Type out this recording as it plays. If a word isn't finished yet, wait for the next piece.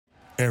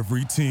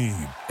Every team,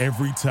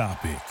 every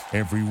topic,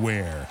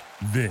 everywhere.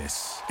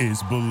 This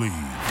is Believe.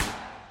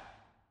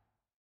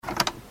 Rio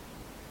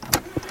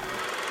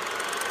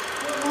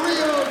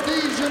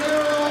de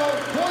Janeiro,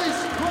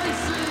 Royce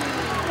Gracie.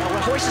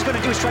 What Royce is going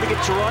to do is try to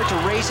get Gerard to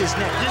raise his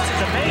neck. This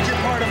is a major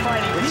part of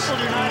fighting. People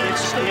do not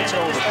understand. It's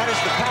over. That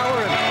is the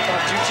power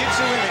of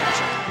jiu-jitsu in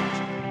action.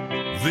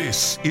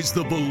 This is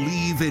the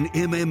Believe in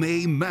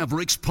MMA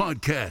Mavericks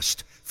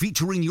podcast,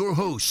 featuring your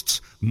hosts,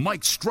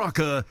 Mike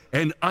Straka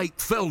and Ike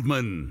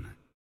Feldman.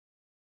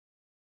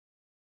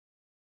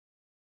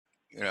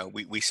 You know,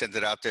 we sent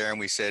it out there and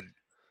we said,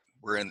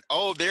 we're in.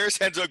 Oh,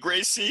 there's Renzo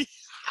Gracie.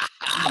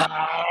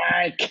 All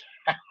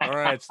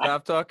right,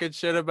 stop talking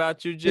shit about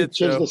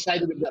jiu-jitsu.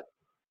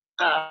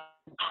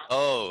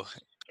 Oh,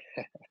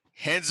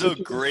 Renzo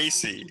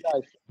Gracie.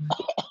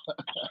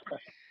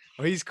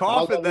 Oh, he's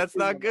coughing. That's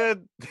not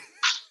good.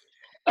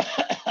 The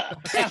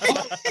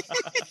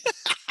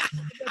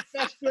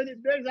past 20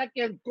 days, I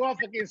can cough,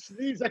 I can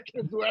sneeze, I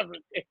can do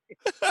everything.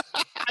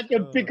 I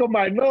can pick up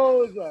my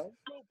nose. No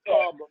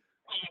problem.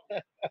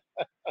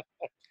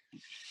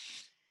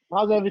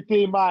 How's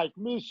everything, Mike?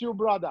 Miss you,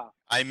 brother.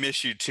 I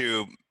miss you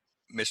too,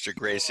 Mr.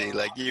 Gracie.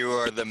 Like, you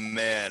are the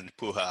man,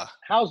 Puha.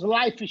 How's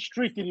life is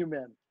treating you,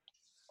 man?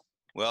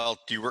 Well,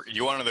 do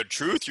you want to know the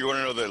truth? You want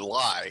to know the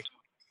lie?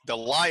 The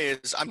lie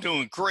is I'm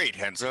doing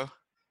great, Renzo.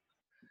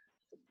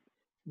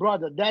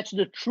 Brother, that's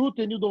the truth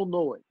and you don't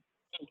know it.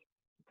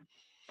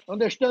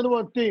 Understand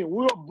one thing.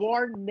 We were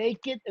born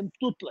naked and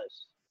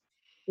toothless.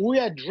 We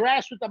are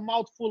dressed with a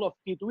mouthful of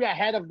teeth. We are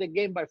ahead of the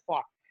game by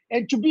far.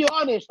 And to be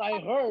honest, I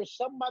heard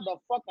some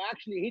motherfucker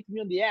actually hit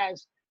me on the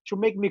ass to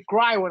make me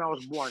cry when I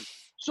was born.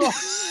 So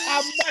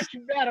I'm much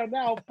better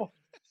now.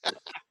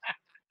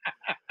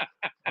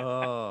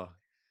 Oh.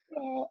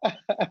 So,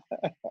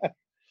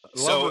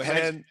 Love it,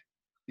 man.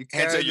 You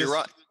Renzo, carry you're this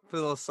right.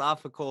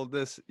 philosophical.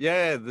 This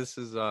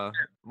is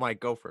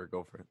Mike. Go for it.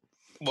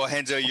 Well,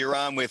 Renzo, you're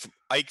on with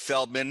Ike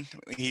Feldman.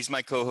 He's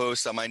my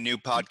co-host on my new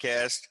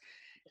podcast.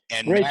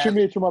 And Great to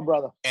meet you, my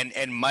brother.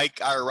 And Mike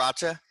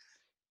Arata.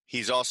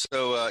 He's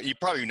also you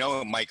probably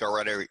know Mike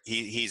Arata.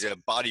 He's a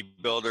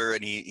bodybuilder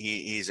and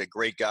he's a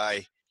great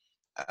guy.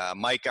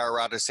 Mike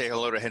Arata, say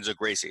hello to Renzo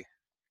Gracie.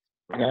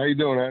 How you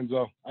doing,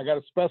 Enzo? I got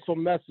a special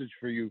message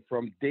for you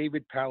from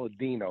David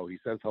Palladino. He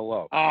says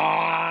hello.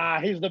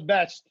 He's the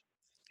best.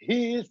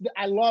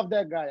 I love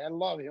that guy. I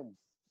love him.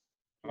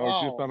 I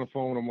was just on the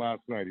phone with him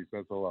last night. He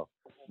says hello.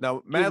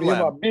 Now, Give him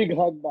a big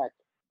hug back.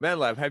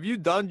 Manlab, have you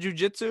done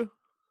jiu-jitsu?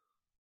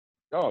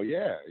 Oh,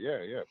 yeah,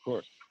 of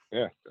course.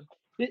 Yeah.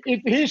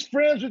 If he's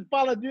friends with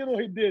Palladino,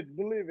 he did.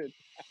 Believe it.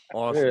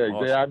 Awesome.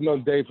 I've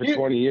known Dave for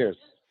 20 years.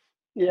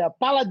 Yeah,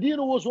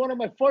 Palladino was one of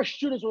my first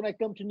students when I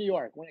came to New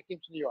York.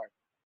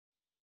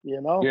 You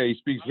know? Yeah, he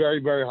speaks very,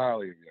 very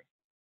highly of you.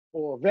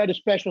 Oh, very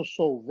special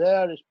soul.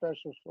 Very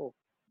special soul.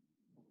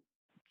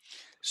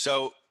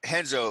 So,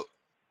 Renzo,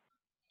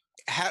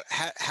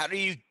 how do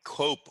you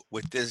cope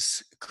with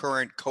this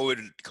current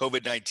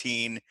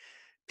COVID-19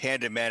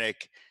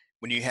 pandemic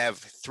when you have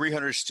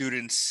 300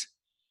 students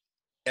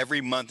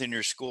every month in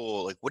your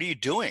school? Like, what are you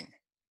doing?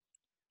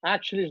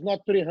 Actually, it's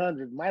not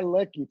 300. My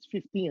lucky, it's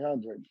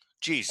 1,500.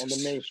 Jesus. On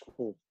the main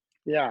school.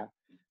 Yeah.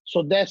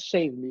 So that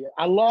saved me.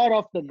 A lot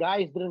of the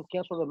guys didn't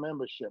cancel the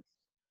membership.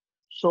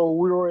 So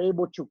we were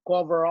able to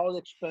cover all the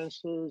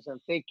expenses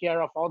and take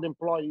care of all the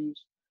employees.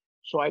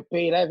 So I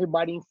paid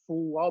everybody in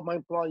full, all my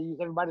employees,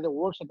 everybody that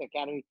works at the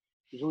academy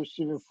is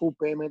receiving full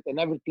payment and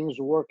everything's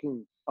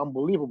working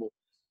unbelievable.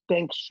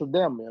 Thanks to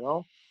them, you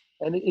know.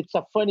 And it's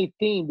a funny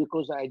thing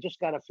because I just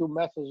got a few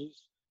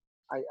messages.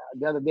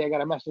 The other day I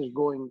got a message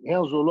going,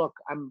 Renzo, look,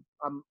 I'm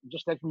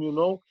just letting you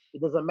know,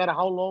 it doesn't matter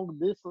how long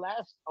this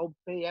lasts, I'll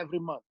pay every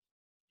month.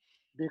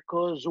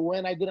 Because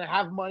when I didn't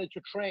have money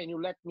to train,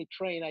 you let me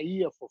train a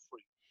year for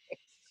free.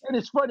 And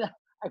it's funny,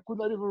 I could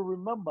not even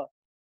remember.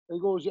 He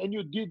goes, and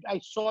you did, I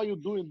saw you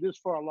doing this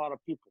for a lot of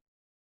people.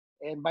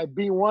 And by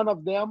being one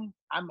of them,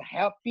 I'm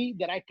happy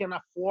that I can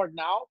afford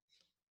now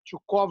to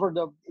cover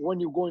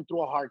when you're going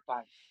through a hard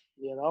time,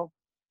 you know?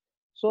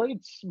 So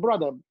it's,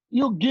 brother,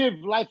 you give,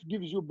 life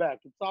gives you back.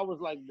 It's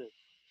always like this.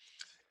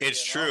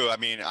 It's true. I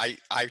mean,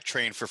 I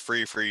trained for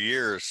free for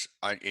years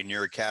in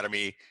your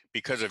academy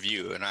because of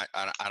you, and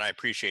I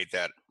appreciate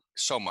that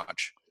so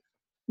much.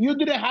 You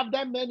didn't have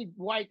that many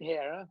white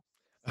hair,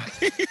 huh?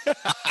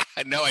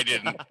 No, I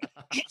didn't.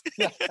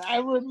 I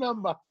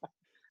remember.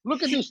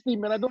 Look at this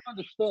team, man. I don't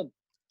understand.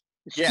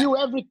 Still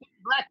everything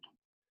black.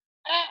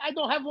 I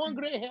don't have one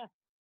gray hair.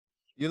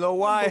 You know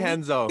why,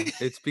 Renzo?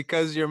 It's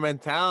because your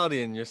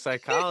mentality and your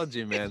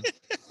psychology, man.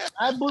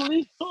 I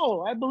believe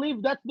so. I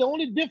believe that's the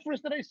only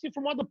difference that I see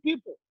from other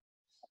people.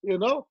 You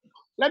know?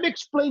 Let me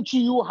explain to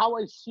you how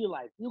I see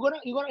life. You're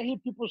gonna hear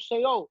people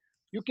say, oh,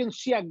 you can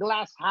see a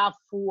glass half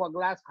full, a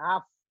glass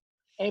half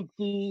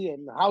empty,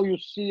 and how you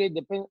see it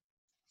depends.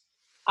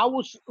 I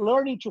was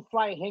learning to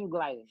fly hang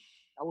gliding.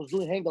 I was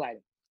doing hang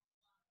gliding.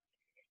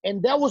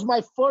 And that was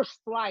my first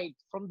flight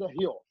from the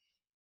hill.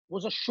 It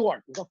was a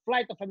short. It was a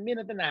flight of 1.5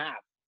 minutes.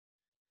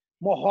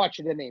 More hot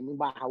than name.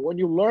 When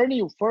you learn,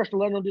 you first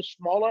learn on this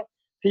smaller,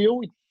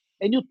 hill,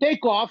 and you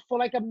take off for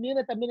like a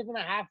minute and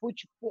a half,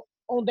 which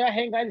on that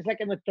hang glide is like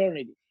an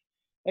eternity.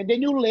 And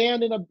then you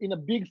land in a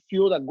big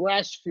field, a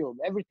grass field,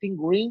 everything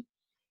green.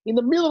 In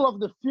the middle of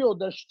the field,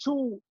 there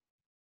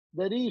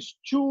is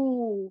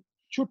two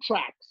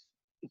tracks.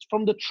 It's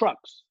from the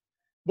trucks.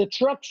 The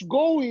trucks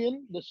go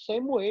in the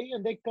same way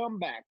and they come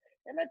back.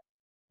 And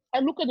I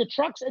look at the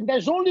trucks and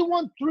there's only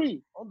one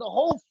tree on the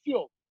whole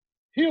field.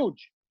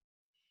 Huge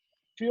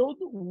field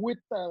with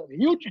a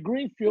huge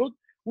green field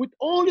with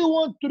only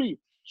one tree.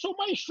 So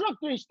my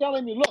instructor is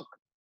telling me, look,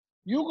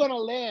 you're gonna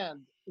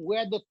land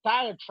where the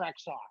tire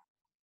tracks are.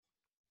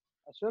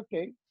 I said,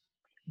 okay.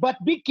 But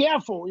be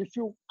careful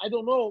I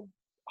don't know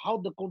how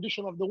the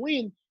condition of the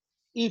wind,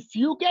 if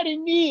you get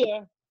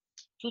near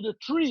to the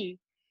tree,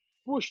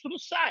 push to the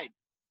side.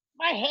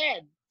 My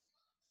head,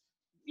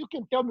 you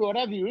can tell me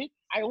whatever you eat.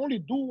 I only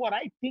do what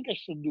I think I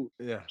should do.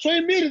 Yeah. So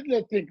immediately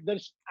I think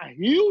there's a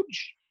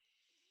huge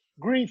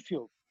green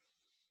field.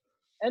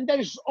 And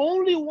there's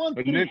only one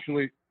tree.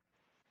 Initially.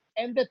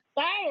 And the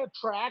tire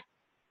track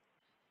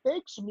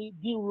takes me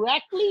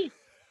directly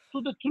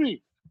to the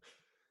tree.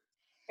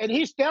 And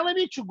he's telling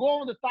me to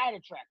go on the tire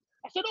track.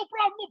 I said, no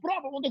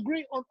problem,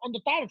 on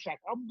the tire track.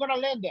 I'm gonna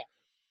land there.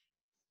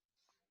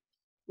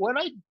 When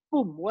I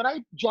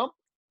jump,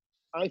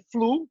 I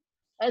flew.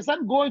 As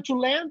I'm going to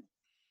land,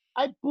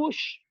 I push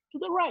to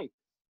the right.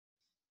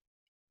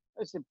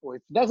 I said, boy,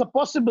 if there's a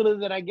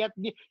possibility that I get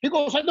near. He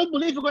goes, I don't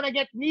believe you're gonna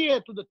get near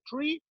to the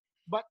tree,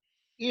 but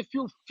if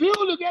you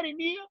feel you're getting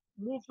near,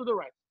 move to the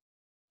right.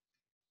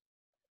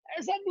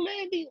 As I'm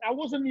landing, I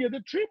wasn't near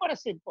the tree, but I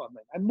said, oh,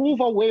 man, I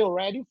move away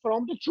already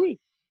from the tree.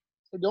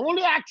 So the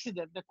only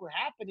accident that could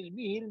happen is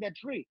me hitting that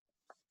tree.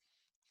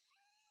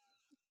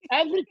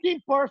 Everything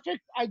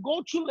perfect. I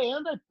go to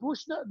land, I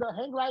push the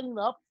hang gliding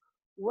up.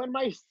 When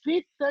my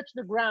feet touch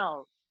the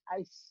ground,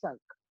 I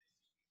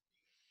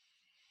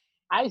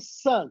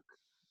sunk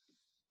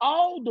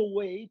all the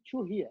way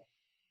to here.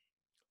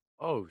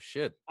 Oh,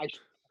 shit.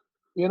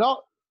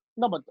 No,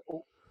 but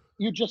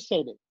you just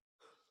said it.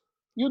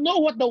 You know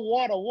what the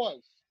water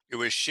was? It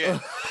was shit.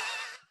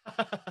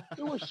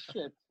 It was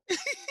shit.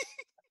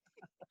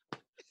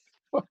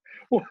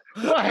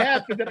 What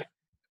happened?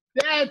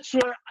 That's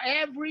where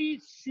every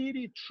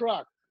city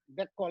truck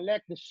that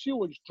collect the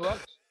sewage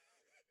trucks,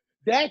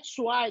 that's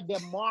why the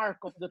mark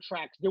of the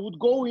tracks. They would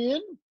go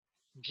in,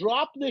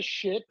 drop the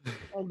shit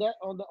on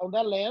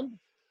that land,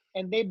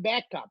 and they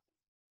back up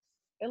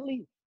and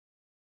leave.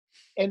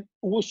 And it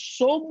was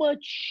so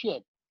much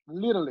shit,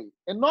 literally,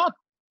 and not.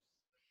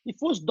 If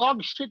it was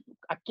dog shit,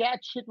 a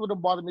cat shit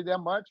wouldn't bother me that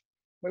much,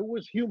 but it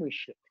was human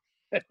shit.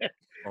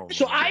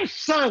 So I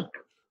sunk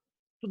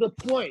to the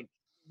point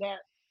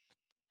that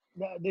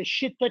the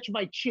shit touched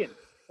my chin,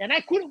 and I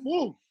couldn't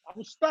move. I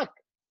was stuck.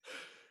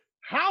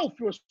 Half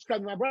was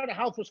coming. My brother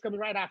Half was coming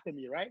right after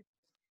me, right?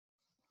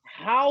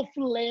 Half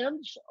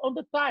lands on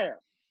the tire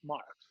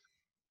marks.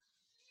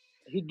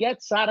 He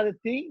gets out of the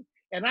thing,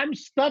 and I'm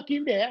stuck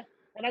in there,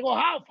 and I go,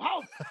 Half,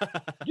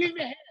 give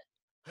me a hand.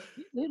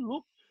 He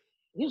looked.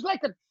 He's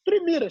like 3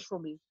 meters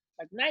from me,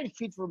 like 9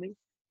 feet from me.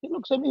 He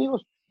looks at me, he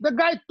goes, the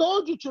guy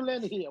told you to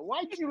land here.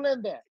 Why did you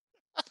land there?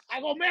 I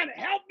go, man,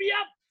 help me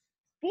up.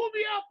 Pull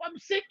me up. I'm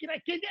sinking. I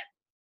can't get.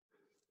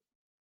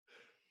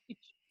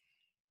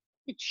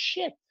 It's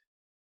shit.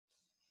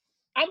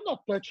 I'm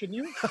not touching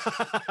you.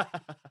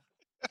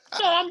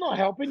 No, I'm not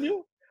helping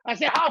you. I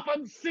said, Half,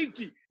 I'm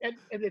sinking. And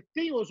the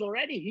thing was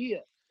already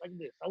here, like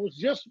this. I was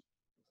just,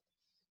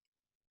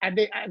 and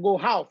I go,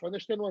 Half,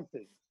 understand one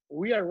thing.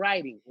 We are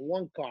riding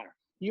one car.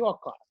 Your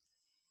car.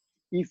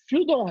 If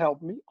you don't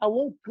help me, I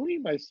won't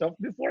clean myself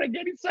before I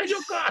get inside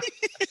your car.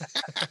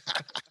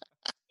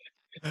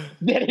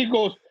 Then he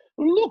goes,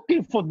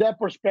 looking for that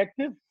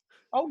perspective,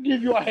 I'll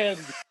give you a hand.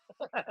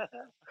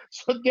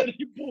 So then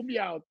he pulled me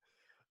out.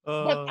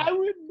 But I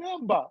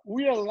remember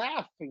we are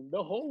laughing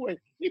the whole way.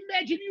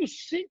 Imagine you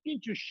sink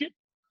into shit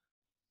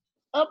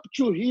up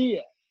to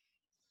here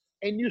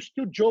and you're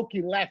still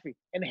joking, laughing,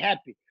 and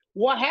happy.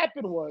 What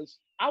happened was,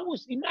 I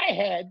was in my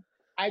head,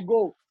 I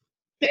go,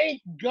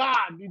 thank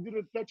God it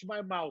didn't touch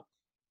my mouth.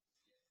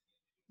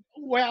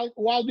 Well,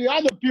 while the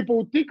other people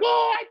would think,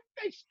 oh,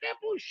 I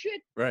step on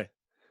shit. Right.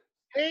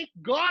 Thank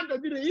God I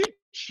didn't eat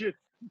shit.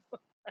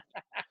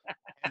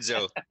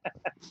 Enzo,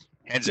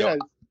 Yes.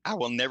 I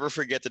will never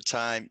forget the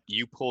time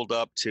you pulled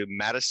up to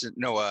Meadowlands.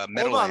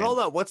 Hold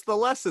on. What's the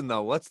lesson,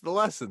 though? What's the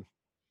lesson?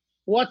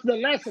 What's the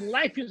lesson?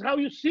 Life is how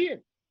you see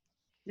it.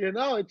 You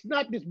know, it's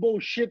not this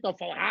bullshit of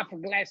a half a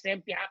glass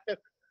empty, half.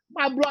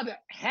 My brother,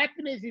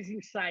 happiness is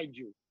inside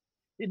you.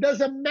 It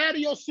doesn't matter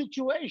your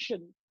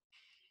situation.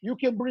 You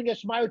can bring a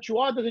smile to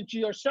others and to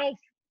yourself.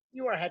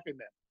 You are a happy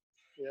man.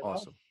 You know?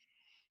 Awesome.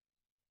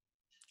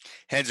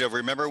 Enzo,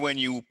 remember when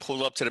you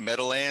pulled up to the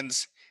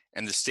Meadowlands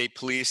and the state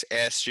police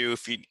asked you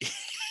if you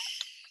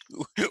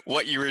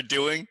what you were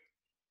doing?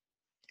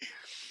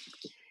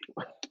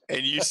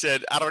 And you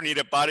said, I don't need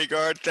a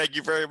bodyguard. Thank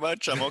you very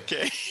much. I'm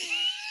okay.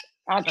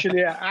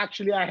 Actually,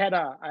 I had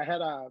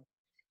an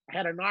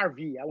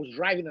RV. I was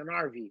driving an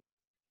RV.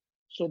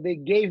 So they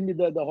gave me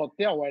the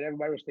hotel where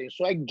everybody was staying.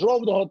 So I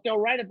drove the hotel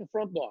right at the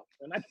front door.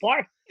 And I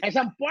parked. As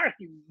I'm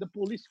parking, the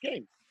police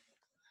came.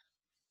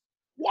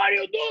 What are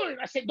you doing?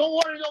 I said, don't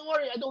worry.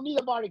 I don't need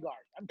a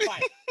bodyguard. I'm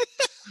fine.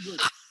 I'm good.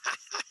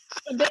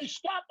 And they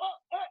stop.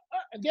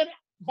 And then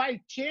by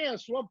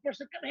chance, one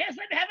person comes, hey,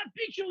 let me have a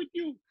picture with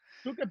you.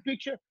 Took a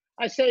picture.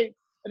 I say,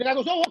 and the guy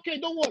goes, oh, okay,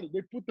 don't worry.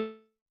 They put the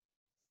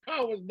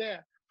car was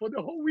there for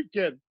the whole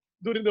weekend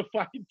during the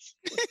fights.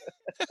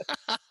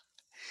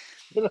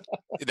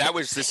 That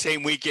was the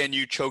same weekend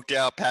you choked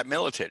out Pat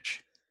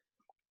Miletich.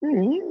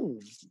 Mm-hmm.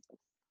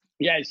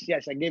 Yes,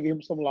 I gave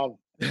him some love.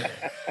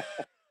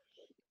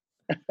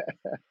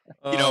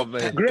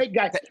 Man. Great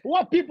guy.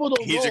 What people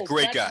don't know. He's a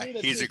great Pat guy.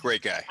 Miletich, He's a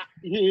great guy.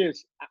 He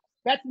is.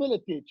 Pat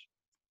Miletich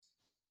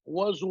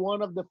was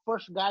one of the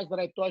first guys that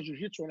I taught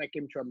jiu-jitsu when I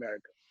came to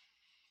America.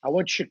 I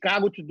went to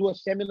Chicago to do a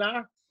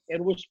seminar, and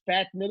it was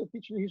Pat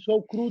Miletich and his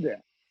whole crew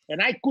there.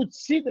 And I could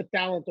see the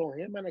talent on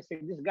him, and I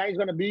said, this guy is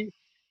going to be.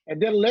 And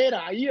then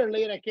later, a year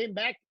later, I came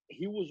back.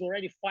 He was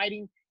already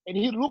fighting, and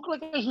he looked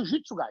like a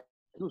jiu-jitsu guy.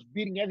 He was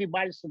beating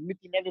everybody,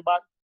 submitting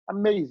everybody.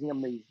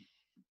 Amazing.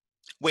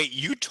 Wait,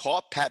 you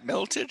taught Pat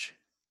Miletich?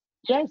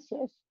 Yes.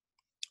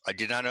 I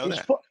did not know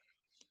that.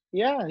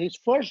 His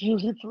first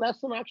jiu-jitsu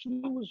lesson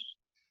actually was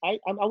I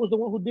was the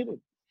one who did it.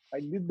 I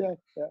did that.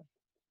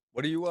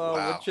 What do you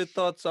Wow. what's your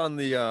thoughts on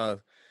the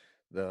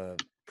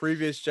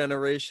previous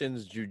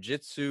generation's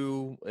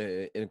jiu-jitsu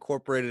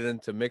incorporated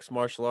into mixed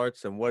martial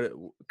arts, and what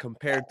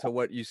compared to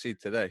what you see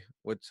today?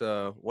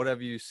 What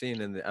have you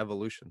seen in the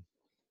evolution?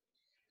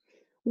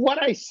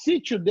 What I see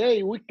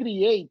today, we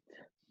create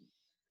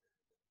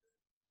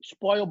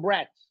spoiled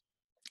brats.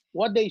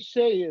 What they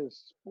say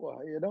is,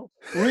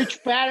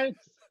 rich parents,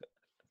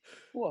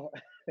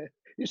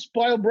 you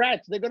spoiled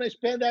brats. They're gonna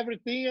spend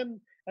everything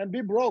and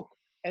be broke,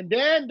 and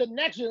then the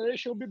next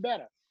generation will be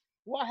better.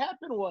 What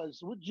happened was,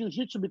 with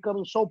jiu-jitsu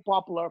becoming so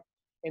popular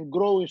and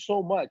growing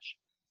so much,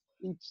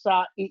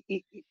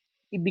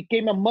 it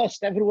became a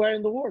must everywhere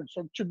in the world.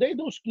 So today,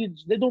 those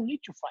kids, they don't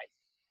need to fight.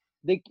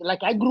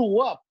 I grew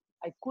up,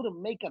 I couldn't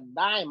make a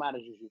dime out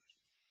of jiu-jitsu.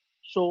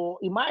 So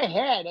in my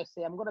head, I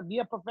say, I'm going to be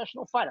a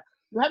professional fighter.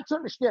 You have to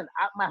understand,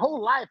 my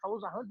whole life, I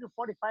was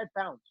 145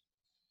 pounds.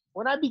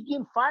 When I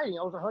began fighting,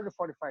 I was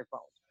 145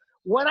 pounds.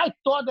 When I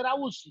thought that I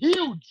was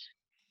huge,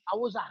 I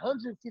was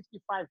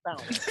 155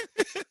 pounds.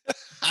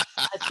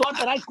 I thought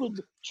that I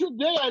could.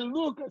 Today I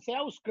look and say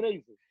I was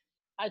crazy.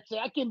 I'd say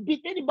I can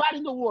beat anybody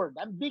in the world.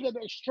 I'm bigger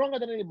than, stronger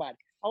than anybody.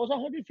 I was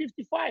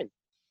 155.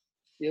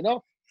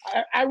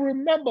 I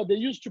remember they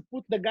used to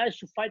put the guys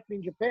to fight me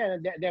in Japan,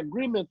 and the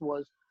agreement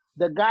was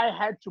the guy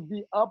had to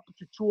be up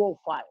to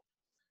 205.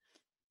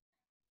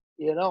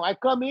 I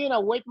come in, I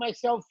weight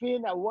myself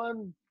in at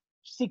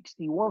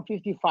 160,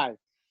 155.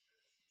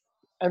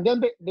 And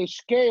then the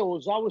scale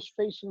was always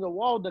facing the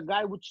wall. The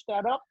guy would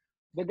stand up.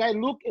 The guy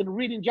look and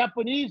read in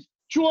Japanese,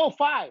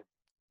 205.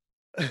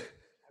 I go,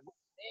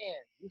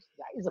 man, this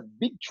guy is a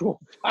big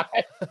 205.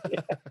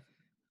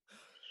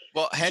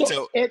 Well,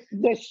 Renzo. So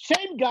the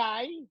same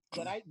guy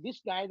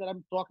this guy that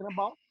I'm talking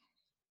about,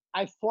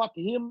 I fought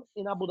him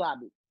in Abu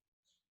Dhabi,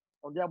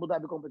 on the Abu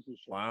Dhabi competition.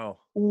 Wow.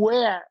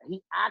 Where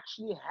he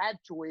actually had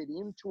to weigh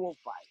in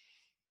 205.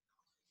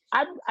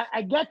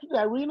 I get to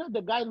the arena,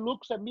 the guy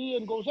looks at me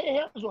and goes, hey,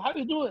 Renzo, how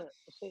you doing?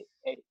 I say,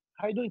 hey,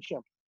 how you doing,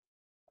 champ?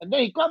 And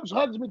then he comes,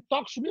 hugs me,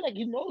 talks to me like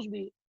he knows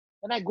me.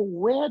 And I go,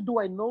 where do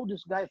I know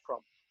this guy from?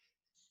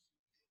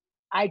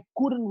 I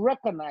couldn't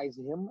recognize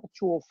him at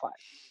 205.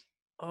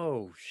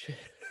 Oh, shit.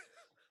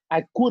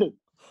 I couldn't.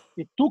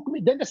 It took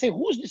me. Then they say,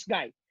 who's this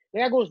guy?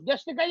 The guy goes,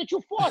 that's the guy that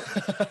you fought.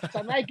 It's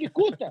a Nike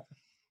Kuta.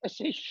 I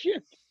say,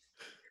 shit.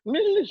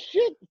 Literally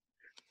shit.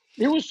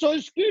 He was so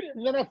skinny.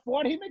 And then I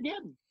fought him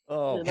again.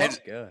 Oh, my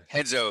God.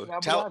 Renzo,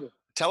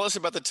 tell us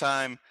about the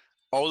time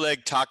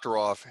Oleg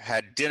Taktarov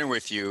had dinner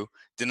with you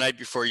the night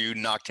before you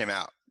knocked him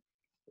out.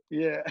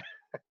 Yeah.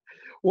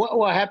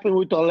 What happened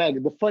with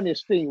Oleg? The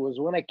funniest thing was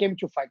when I came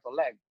to fight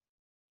Oleg,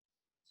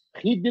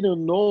 he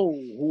didn't know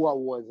who I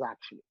was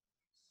actually.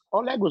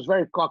 Oleg was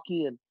very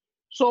cocky. And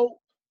so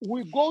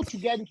we go to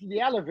get into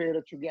the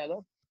elevator together.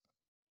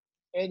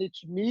 And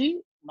it's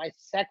me, my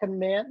second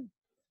man.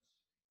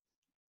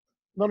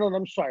 No,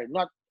 I'm sorry.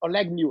 Not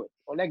Oleg knew it.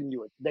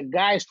 The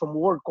guys from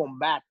World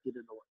Combat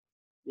didn't know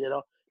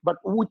it, But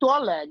with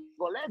Oleg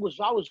was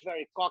always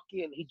very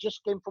cocky, and he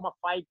just came from a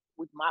fight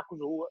with Marcos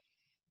Rua,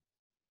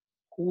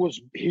 who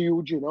was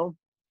huge,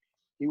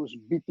 He was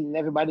beating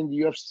everybody in the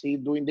UFC,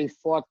 they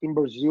fought in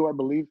Brazil, I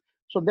believe.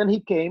 So then he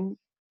came,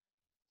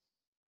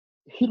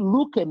 he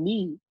looked at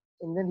me,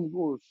 and then he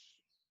goes,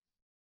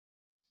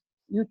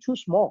 you're too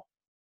small.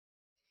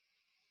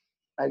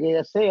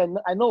 I say,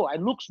 I know, I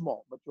look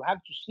small, but you have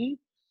to see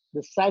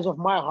the size of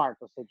my heart,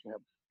 I said to him.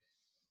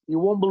 You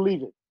won't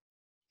believe it.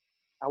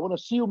 I want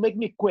to see you make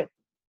me quit.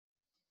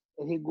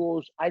 And he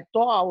goes, I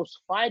thought I was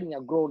fighting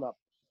a grown-up.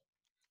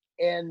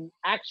 And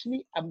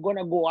actually, I'm going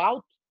to go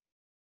out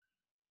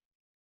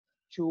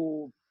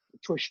to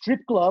a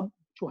strip club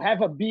to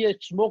have a beer,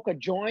 smoke a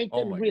joint,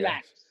 and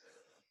relax.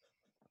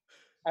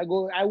 I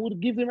go, I would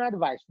give you an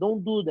advice.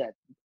 Don't do that.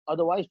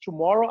 Otherwise,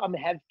 tomorrow I'm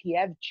gonna have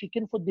Kiev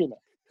chicken for dinner.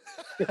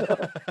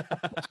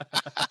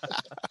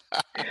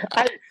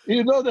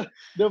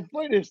 The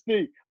funniest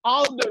thing,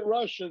 all the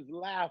Russians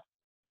laugh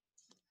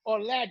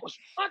or laugh.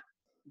 What?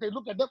 They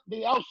look at them,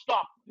 they all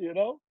stop,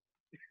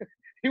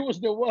 He was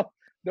the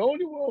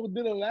only one who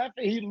didn't laugh,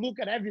 and he look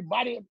at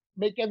everybody and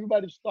make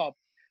everybody stop.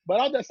 But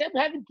all the same,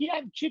 having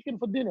Kiev chicken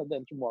for dinner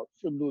then tomorrow.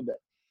 Should do that.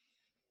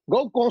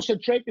 Go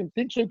concentrate and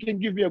think so he can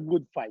give you a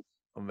good fight.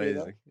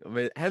 Amazing.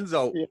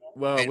 Henzo,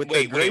 well, And with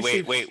wait, the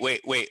Gracie...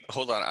 wait.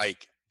 Hold on,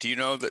 Ike. Do you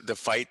know the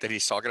fight that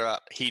he's talking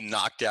about? He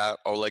knocked out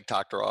Oleg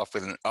Taktarov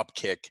with an up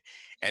kick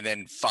and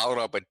then followed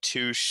up with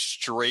 2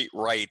 straight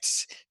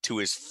rights to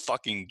his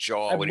fucking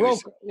jaw.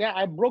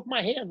 I broke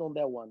my hand on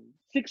that one.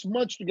 6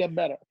 months to get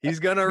better. He's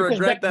gonna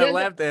regret that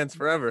lap dance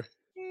forever.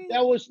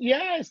 There was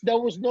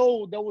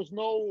no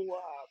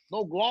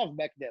glove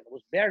back then. It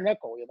was bare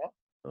knuckle,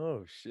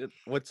 Oh shit!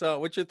 What's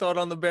your thought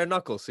on the bare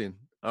knuckle scene?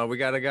 We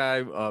got a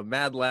guy,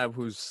 Mad Lab,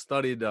 who's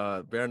studied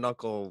bare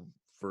knuckle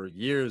for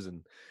years,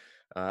 and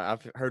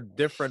I've heard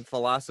different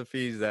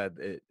philosophies that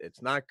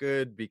it's not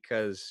good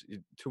because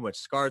too much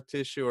scar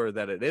tissue, or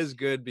that it is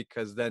good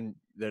because then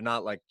they're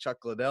not like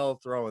Chuck Liddell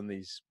throwing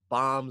these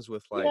bombs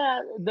with like.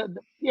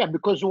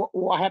 Because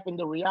what happened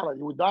in reality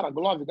without a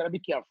glove, you gotta be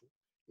careful.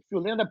 If you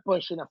land a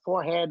punch in the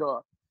forehead,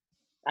 or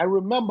I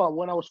remember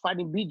when I was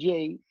fighting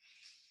BJ.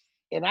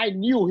 And I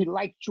knew he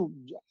liked to,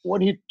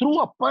 when he threw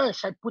a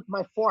punch, I put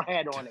my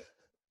forehead on it.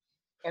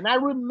 And I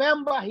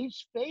remember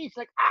his face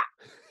like,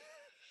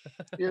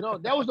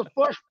 that was the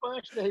first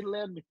punch that he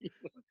landed me.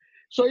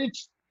 So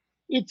it's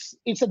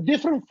a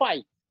different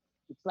fight.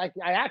 It's like,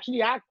 I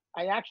actually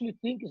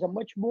think it's a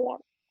much more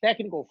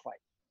technical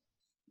fight,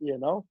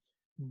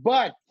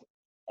 But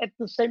at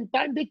the same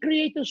time, they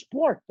create a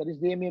sport that is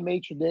the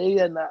MMA today,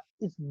 and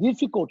it's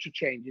difficult to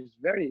change. It's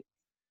very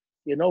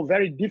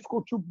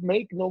difficult to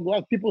make no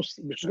gloves.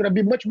 There's going to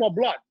be much more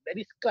blood. That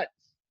is cuts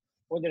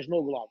when there's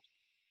no gloves.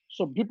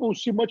 So people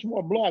see much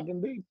more blood,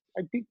 and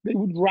I think they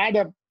would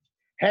rather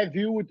have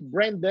you with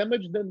brain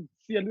damage than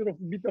see a little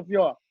bit of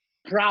your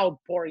crowd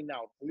pouring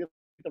out, a little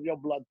bit of your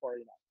blood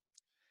pouring out.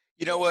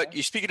 You know what?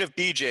 You speaking of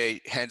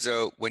BJ,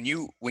 Henzo, when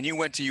you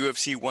went to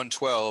UFC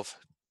 112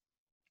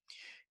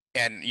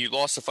 and you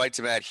lost the fight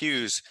to Matt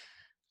Hughes,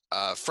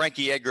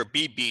 Frankie Edgar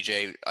beat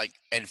BJ,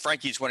 and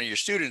Frankie's one of your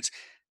students.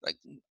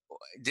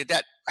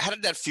 How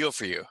did that feel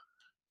for you?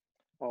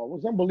 Oh, it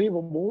was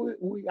unbelievable.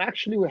 We had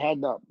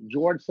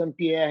George St.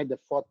 Pierre that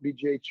fought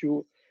BJ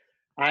too.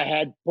 I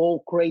had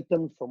Paul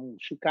Creighton from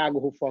Chicago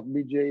who fought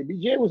BJ.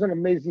 BJ was an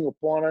amazing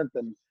opponent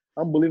and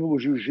unbelievable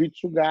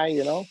jiu-jitsu guy,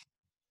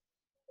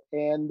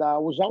 And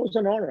it was always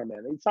an honor,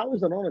 man. It's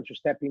always an honor to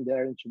step in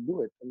there and to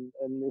do it. And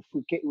if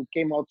we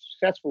came out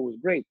successful, it was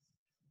great.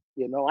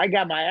 I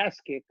got my ass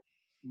kicked,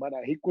 but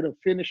he couldn't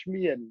finish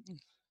me. And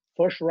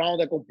first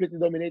round, I completely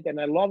dominated. And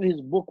I love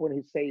his book when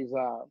he says,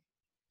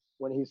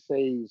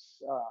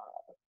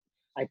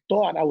 I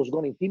thought I was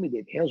going to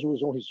intimidate. Henzo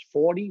was on his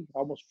 40,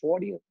 almost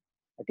 40.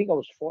 I think I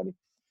was 40.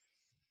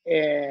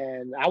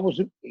 And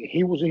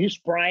he was in his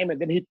prime. And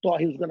then he thought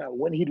he was going to,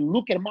 when he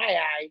looked at my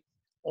eye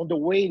on the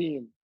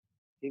weigh-in,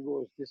 he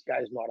goes, this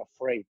guy's not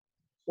afraid.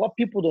 What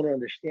people don't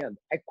understand,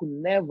 I could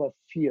never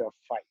fear a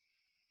fight.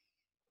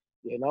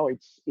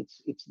 It's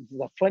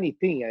a funny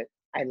thing.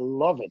 I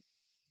love it.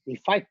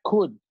 If I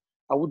could,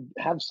 I would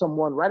have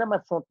someone right at my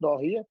front door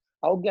here.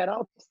 I'll get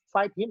out,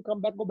 fight him,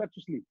 come back, go back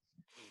to sleep.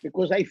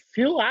 Because I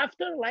feel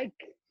after like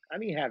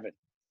I'm in heaven,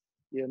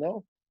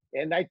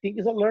 And I think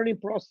it's a learning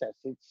process.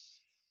 It's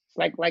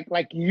like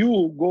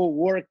you go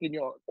work in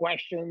your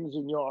questions,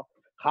 in your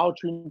how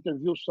to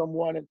interview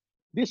someone. And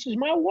this is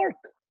my work.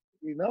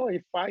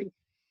 If I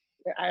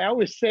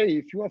always say,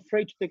 if you're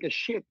afraid to take a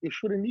shit, you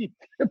shouldn't eat.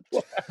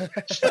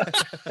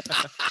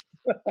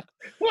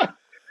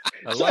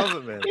 I love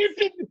it, man.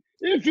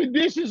 If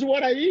this is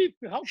what I eat,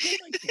 how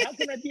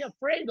can I be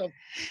afraid of,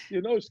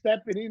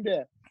 stepping in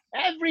there?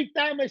 Every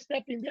time I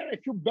step in there, I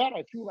feel better.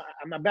 I feel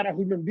I'm a better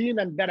human being.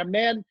 I'm a better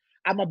man.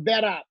 I'm a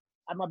better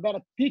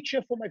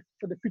teacher for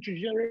the future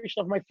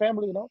generation of my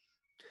family.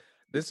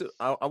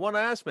 I want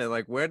to ask, man,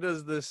 like, where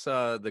does this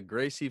the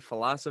Gracie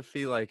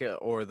philosophy,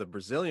 or the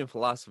Brazilian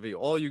philosophy?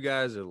 All you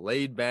guys are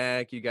laid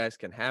back. You guys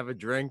can have a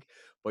drink,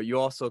 but you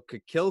also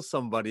could kill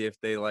somebody if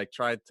they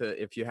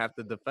if you have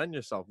to defend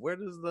yourself. Where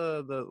does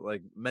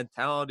the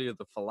mentality or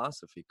the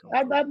philosophy come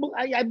from?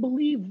 I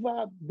believe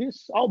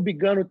this all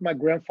began with my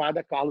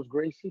grandfather, Carlos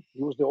Gracie.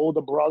 He was the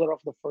older brother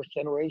of the first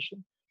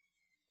generation,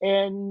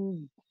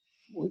 and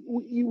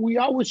he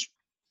always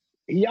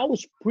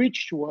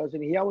preached to us,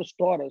 and he always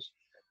taught us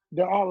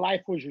there are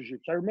life for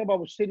jiu-jitsu. I remember I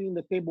was sitting in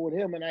the table with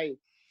him, and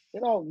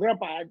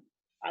Grandpa,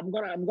 I'm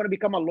gonna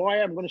become a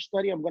lawyer. I'm gonna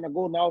study. I'm gonna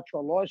go now to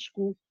a law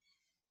school.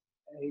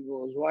 And he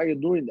goes, why are you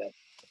doing that?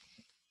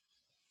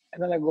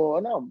 And then I go, oh,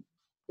 no,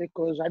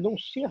 because I don't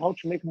see how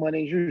to make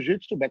money in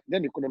jiu-jitsu. Back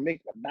then, you couldn't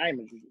make a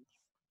dime in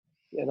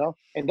jiu-jitsu,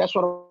 And that's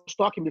what I was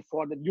talking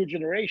before. The new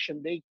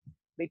generation, they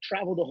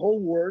travel the whole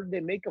world.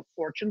 They make a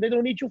fortune. They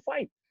don't need to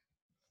fight.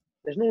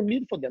 There's no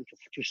need for them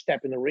to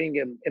step in the ring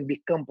and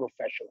become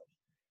professionals.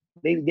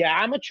 They're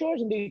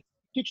amateurs and they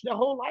teach their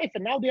whole life.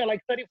 And now they're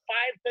like 35,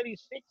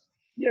 36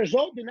 years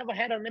old. They never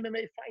had an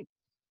MMA fight.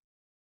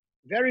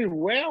 Very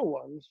rare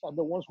ones are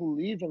the ones who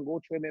leave and go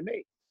to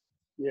MMA,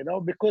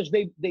 because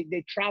they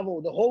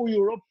travel the whole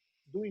Europe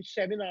doing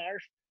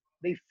seminars.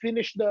 They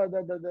finish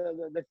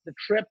the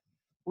trip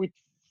with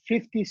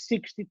 50,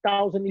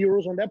 60,000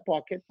 euros on their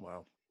pocket.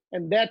 Wow.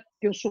 And that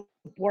can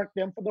support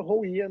them for the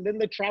whole year. And then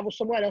they travel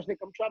somewhere else. They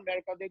come to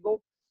America. They go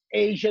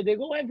Asia. They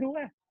go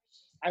everywhere.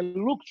 I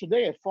look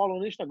today, I follow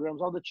on Instagrams,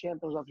 all the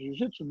champions of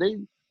Jiu-Jitsu.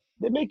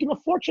 They're making a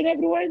fortune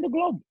everywhere in the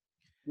globe.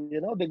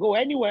 They go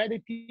anywhere. They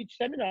teach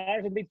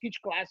seminars and they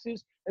teach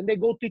classes and they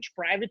go teach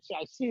privates.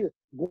 I see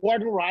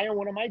Gordon Ryan,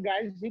 one of my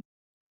guys, he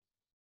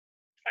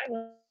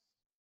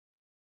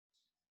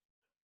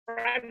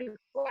private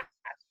class,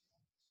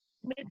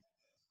 made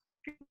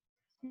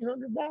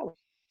 $1,500.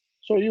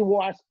 So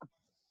you ask,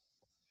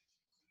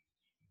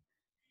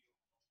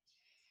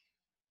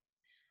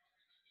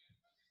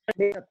 I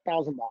made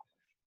 $1,000.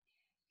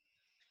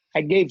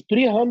 I gave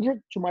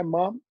 300 to my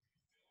mom,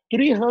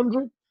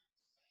 300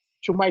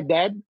 to my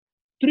dad,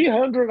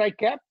 300 I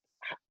kept,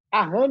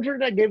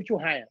 100 I gave to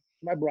Ryan,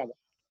 my brother.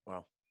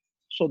 Wow.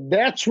 So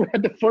that's where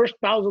the first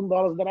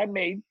 $1,000 that I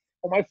made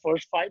on my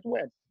first fight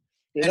went.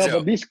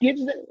 But these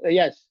kids,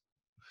 yes.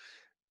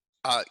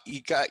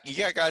 You got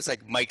guys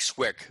like Mike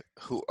Swick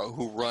who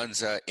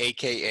runs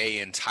AKA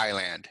in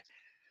Thailand.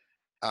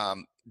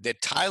 The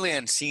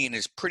Thailand scene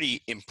is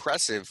pretty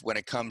impressive when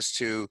it comes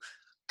to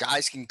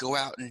guys can go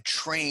out and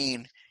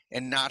train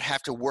and not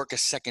have to work a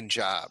second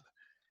job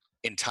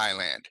in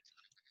Thailand.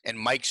 And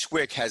Mike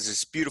Swick has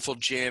this beautiful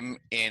gym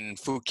in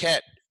Phuket,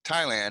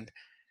 Thailand.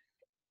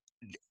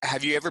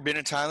 Have you ever been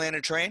to Thailand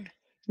to train?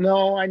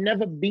 No, I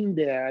never been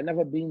there.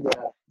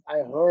 I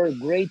heard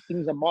great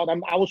things about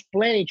them. I was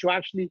planning to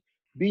actually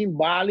be in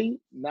Bali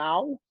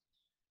now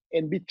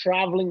and be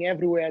traveling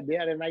everywhere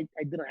there, and I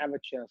didn't have a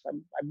chance.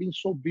 I've been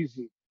so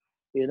busy.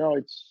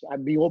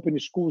 I've been opening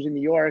schools in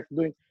New York,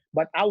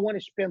 but I want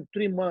to spend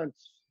 3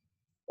 months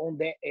on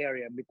that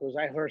area because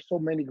I heard so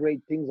many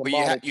great things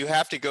about it. You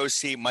have to go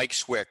see Mike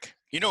Swick.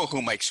 You know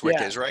who Mike Swick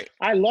is, right?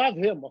 I love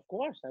him, of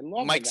course. I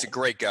love Mike's a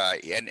great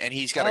guy, and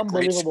he's got a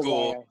great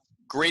school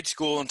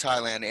in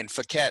Thailand, in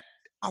Phuket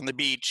on the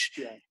beach,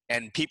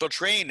 and people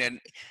train.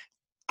 And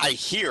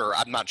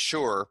I'm not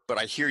sure, but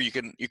I hear you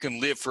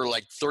can live for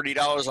like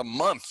 $30 a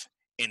month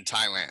in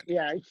Thailand.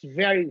 Yeah, it's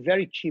very,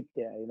 very cheap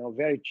there.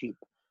 Very cheap.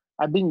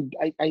 I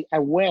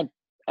went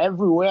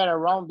everywhere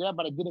around there,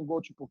 but I didn't go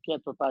to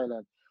Phuket or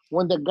Thailand.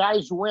 When the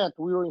guys went,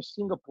 we were in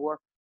Singapore,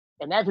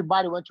 and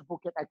everybody went to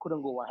Phuket. I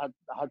couldn't go. I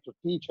had to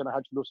teach and I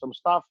had to do some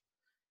stuff.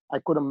 I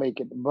couldn't make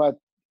it, but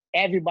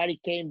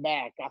everybody came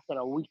back after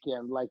a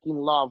weekend, like in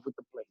love with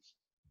the place.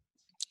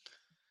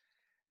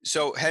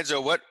 So Renzo,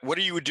 what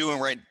are you doing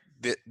right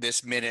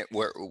this minute?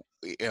 Where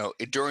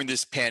during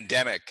this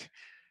pandemic,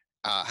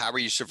 how are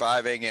you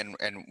surviving,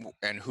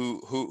 and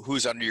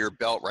who's under your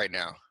belt right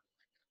now?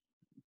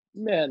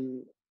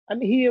 Man,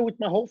 I'm here with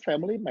my whole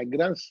family, my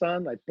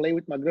grandson. I play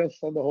with my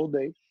grandson the whole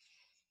day.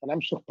 And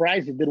I'm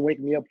surprised he didn't wake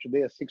me up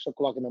today at 6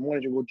 o'clock in the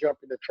morning to go jump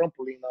in the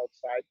trampoline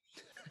outside.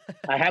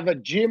 I have a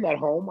gym at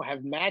home. I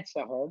have mats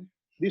at home.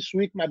 This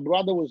week, my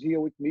brother was here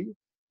with me,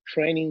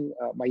 training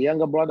my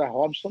younger brother,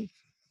 Hobson.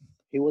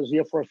 He was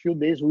here for a few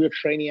days. We were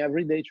training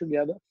every day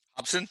together.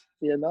 Hobson?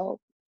 Yeah.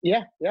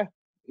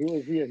 He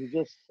was here. He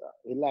just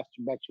he left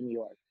back to New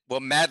York.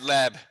 Well, Mad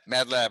Lab,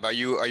 are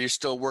you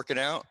still working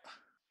out?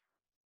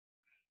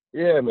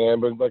 Yeah, man.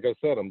 But like I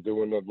said, I'm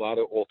doing a lot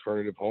of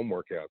alternative home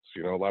workouts,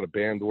 a lot of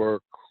band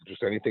work,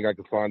 just anything I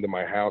can find in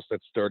my house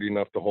that's sturdy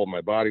enough to hold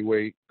my body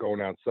weight,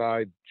 going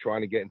outside,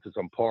 trying to get into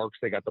some parks.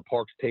 They got the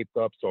parks taped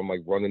up, so I'm like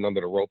running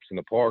under the ropes in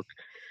the park,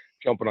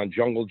 jumping on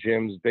jungle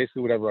gyms,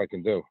 basically whatever I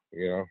can do.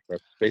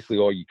 That's basically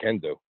all you can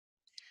do.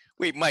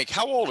 Wait, Mike,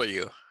 how old are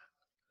you?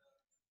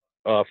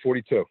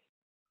 42.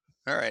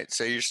 All right,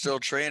 so you're still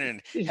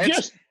training.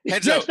 It's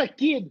just a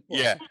kid.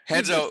 Yeah,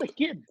 Renzo. Just a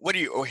kid. What are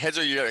you? Oh,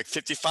 Renzo, you're like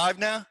 55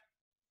 now.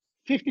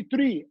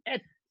 53.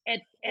 At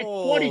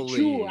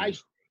 42,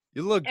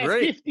 you look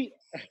great. 50,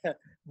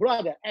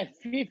 brother. At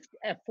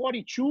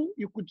 42,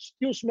 you could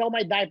still smell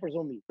my diapers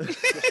on me. The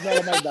smell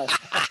of my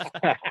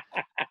diapers.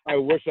 I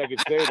wish I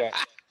could say that.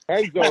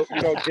 Renzo,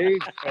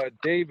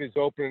 Dave is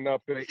opening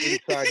up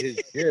inside his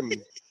gym.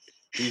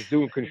 He's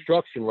doing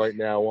construction right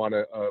now on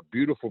a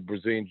beautiful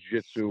Brazilian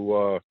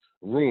Jiu-Jitsu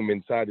room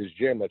inside his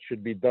gym that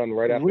should be done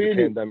right after the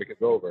pandemic is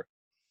over.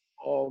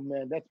 Oh,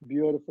 man, that's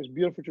beautiful. It's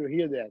beautiful to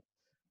hear that.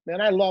 Man,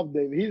 I love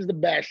Dave. He's the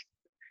best.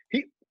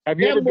 Have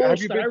you been to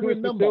his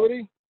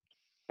facility?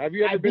 Have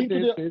you ever been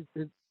to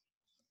his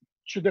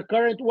to the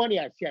current one?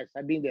 Yes.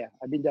 I've been there.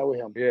 I've been there with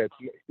him.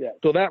 Yeah.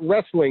 So that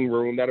wrestling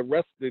room,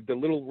 the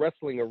little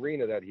wrestling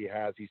arena that he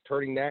has, he's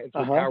turning that into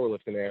a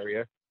powerlifting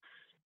area.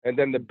 And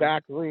then the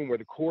back room where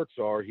the courts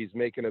are, he's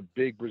making a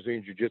big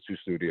Brazilian Jiu-Jitsu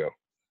studio.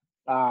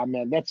 Ah,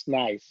 man, that's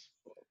nice.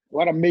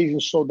 What amazing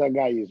soul that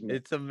guy is, man.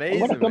 It's amazing. I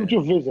want to come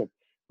to visit.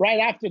 Right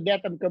after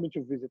that, I'm coming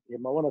to visit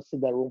him. I want to see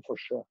that room for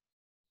sure.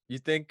 You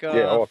think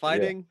awesome,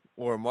 fighting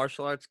or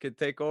martial arts could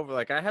take over?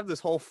 Like, I have this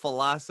whole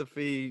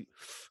philosophy,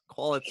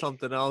 call it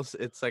something else.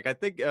 It's like I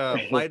think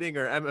fighting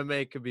or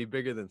MMA could be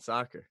bigger than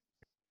soccer.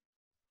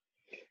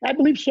 I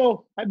believe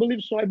so. I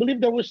believe so. I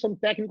believe there was some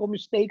technical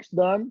mistakes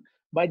done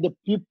by the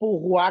people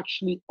who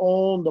actually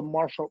own the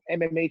martial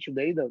MMA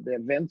today, the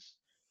events.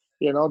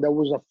 You know, there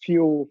was a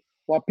few.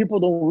 What people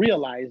don't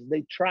realize,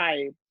 they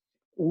try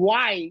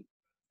why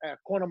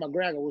Conor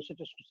McGregor was such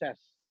a success.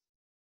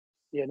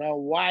 You know,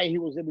 why he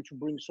was able to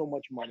bring so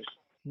much money,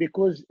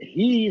 because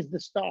he is the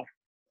star.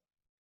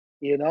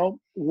 You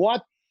know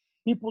what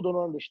people don't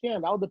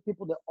understand, all the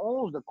people that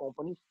owns the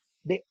companies,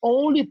 they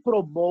only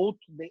promote,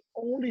 they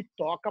only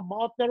talk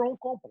about their own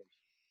companies.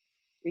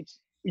 It's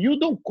you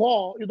don't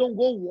go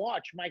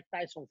watch Mike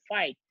Tyson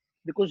fight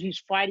because he's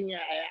fighting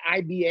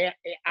IBF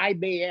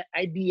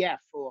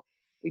or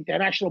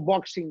International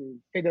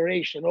Boxing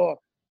Federation, or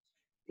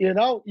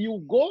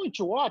you go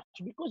to watch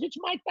because it's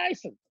Mike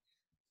Tyson.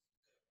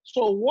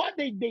 So what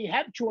they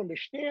have to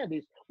understand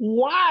is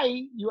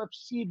why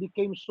UFC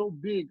became so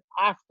big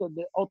after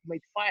the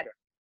Ultimate Fighter,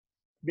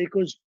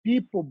 because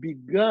people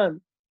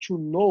began to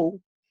know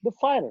the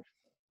fighters.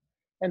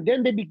 And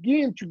then they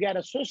begin to get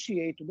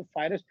associated with the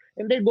fighters,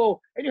 and they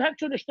go, and you have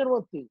to understand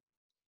one thing.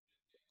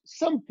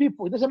 Some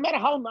people, it doesn't matter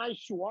how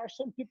nice you are,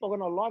 some people are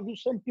going to love you,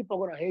 some people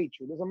are going to hate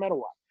you. It doesn't matter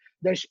what.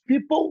 There's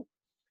people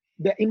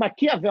that in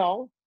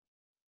Machiavelli,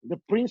 the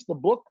Prince, the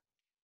book,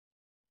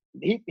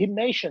 he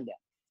mentioned that.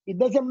 It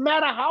doesn't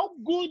matter how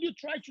good you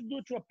try to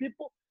do to a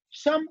people,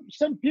 some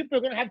people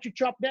are going to have to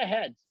chop their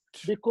heads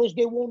because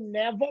they will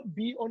never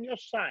be on your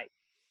side.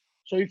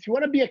 So if you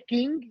want to be a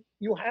king,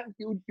 you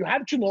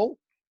have to know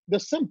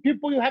that some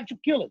people you have to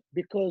kill it,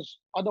 because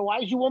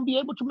otherwise you won't be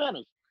able to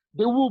manage.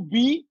 They will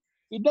be,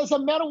 it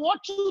doesn't matter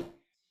what you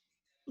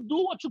do,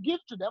 what you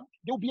give to them,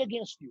 they'll be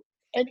against you.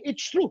 And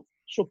it's true.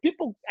 So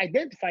people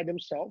identify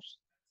themselves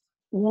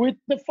with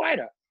the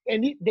fighter.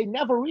 And they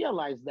never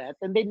realize that,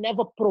 and they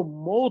never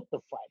promote the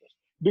fighters,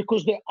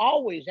 because they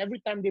always, every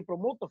time they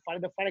promote the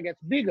fighter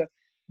gets bigger,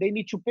 they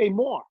need to pay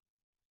more.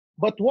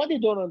 But what they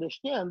don't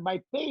understand,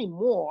 by paying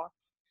more,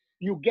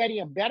 you're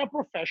getting a better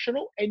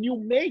professional and you're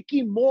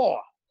making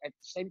more at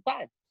the same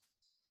time.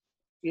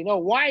 You know,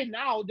 why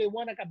now they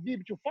want a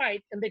Khabib to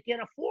fight and they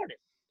can't afford it?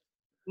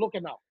 Look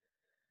at now.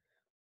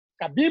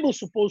 Khabib was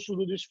supposed to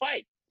do this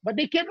fight, but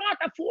they cannot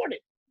afford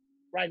it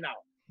right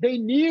now. They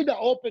need an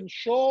open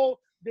show.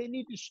 They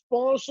need the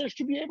sponsors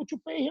to be able to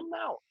pay him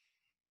now.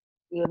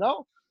 You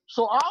know?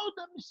 So all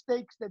the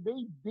mistakes that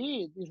they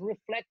did is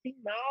reflecting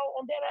now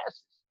on their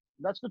asses.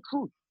 That's the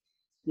truth.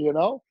 You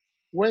know?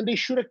 When they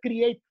should have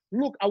created.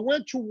 Look, I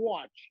went to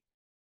watch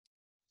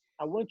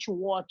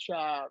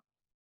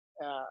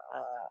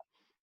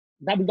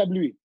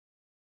WWE,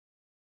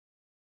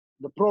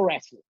 the pro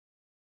wrestling.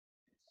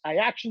 I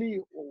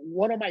actually,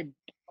 one of my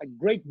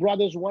great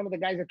brothers, one of the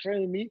guys that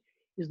trained me,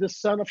 is the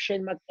son of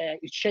Shane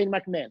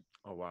McMahon.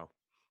 Oh, wow.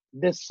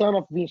 The son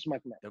of Vince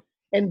McMahon. Yep.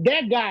 And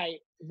that guy,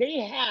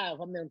 they have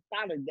a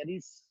mentality that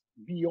is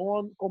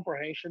beyond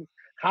comprehension,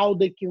 how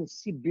they can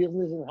see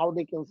business and how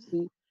they can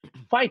see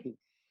fighting.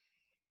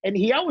 And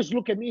he always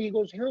look at me, he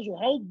goes, Renzo,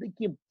 how they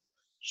can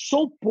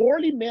so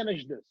poorly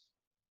manage this?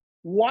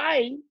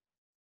 Why?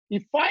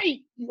 You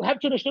have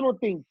to understand one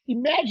thing.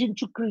 Imagine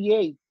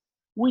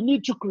we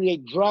need to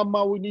create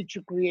drama, we need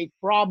to create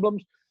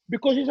problems,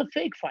 because it's a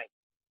fake fight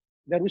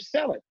that we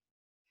sell it.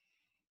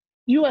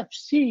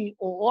 UFC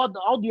or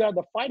all the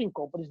other fighting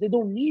companies, they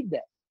don't need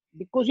that,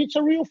 because it's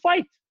a real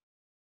fight.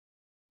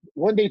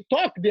 When they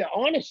talk, they're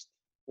honest.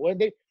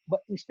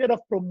 But instead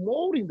of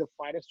promoting the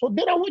fighters, so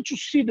then I went to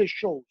see the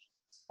shows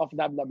of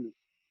WWE,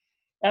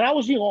 and I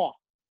was in awe.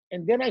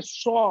 And then I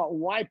saw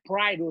why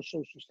Pride was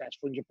so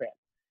successful in Japan.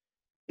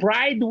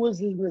 Pride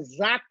was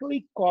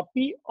exactly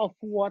copy of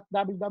what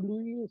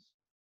WWE is.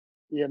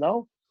 You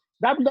know,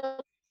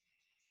 WWE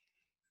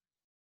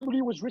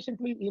was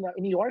recently in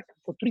New York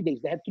for 3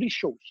 days. They had 3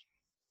 shows.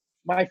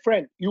 My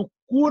friend, you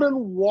couldn't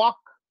walk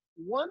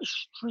one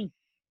street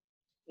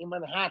in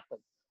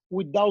Manhattan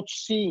without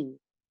seeing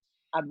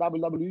a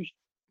WWE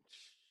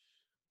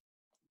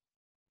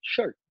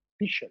shirt,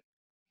 t-shirt.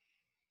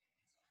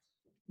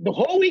 The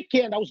whole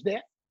weekend I was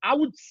there, I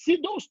would see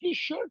those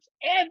t-shirts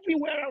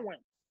everywhere I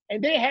went.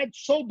 And they had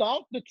sold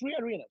out the 3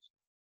 arenas.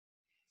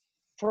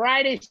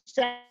 Friday,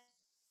 Saturday,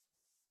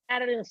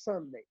 and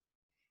Sunday.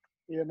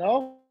 You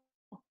know?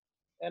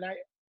 And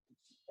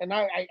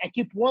I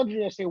keep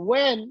wondering, I say,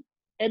 when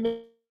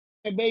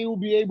MMA will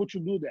be able to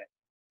do that?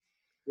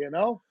 You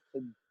know?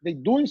 They're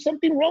doing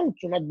something wrong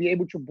to not be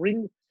able to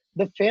bring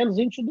the fans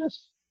into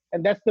this.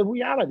 And that's the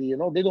reality, you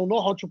know? They don't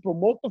know how to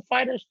promote the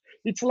fighters.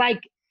 It's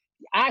like,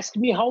 ask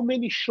me how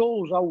many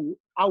shows,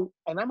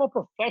 and I'm a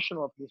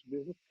professional of this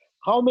business,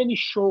 how many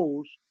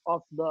shows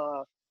of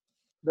the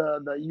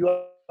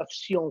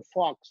UFC on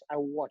Fox I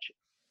watch it?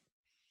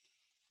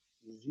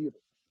 0.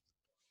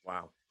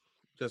 Wow.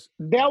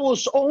 There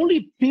was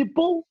only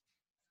people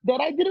that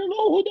I didn't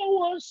know who that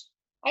was.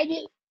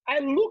 I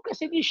look, I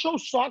said, this show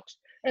sucks.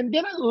 And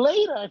then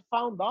later I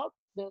found out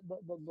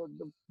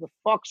the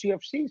Fox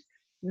UFCs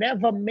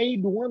never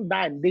made one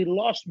dime. They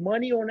lost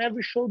money on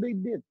every show they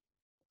did.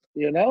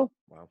 You know,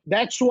 Wow.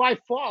 that's why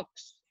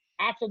Fox,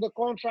 after the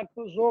contract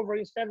was over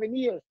in 7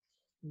 years,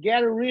 get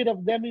rid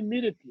of them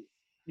immediately.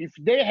 If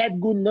they had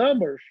good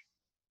numbers,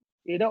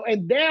 you know,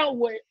 and that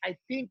way I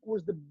think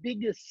was the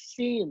biggest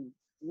sin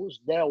was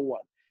that one.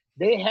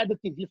 They had the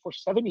TV for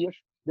 7 years,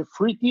 the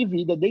free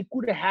TV that they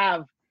could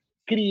have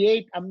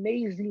create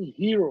amazing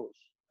heroes,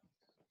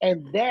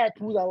 and that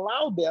would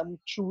allow them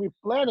to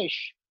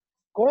replenish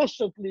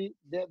constantly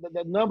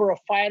the number of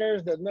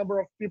fighters, the number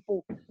of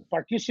people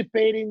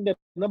participating, the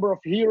number of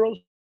heroes.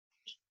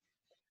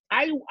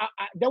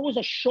 There was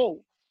a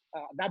show,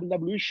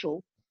 WWE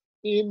show,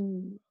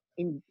 in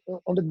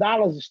on the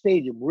Dallas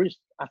Stadium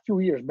a few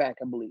years back,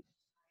 I believe.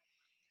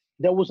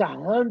 There was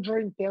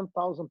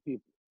 110,000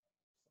 people.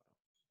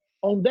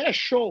 On that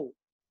show,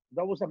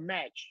 there was a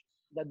match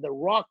that The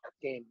Rock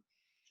came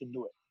to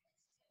do it.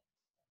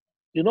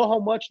 You know how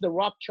much The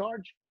Rock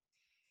charged?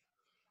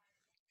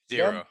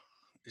 Zero.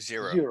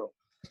 Zero.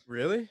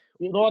 Really?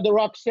 You know what The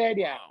Rock said?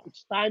 Yeah,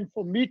 it's time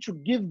for me to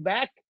give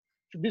back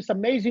to this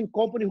amazing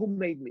company who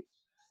made me.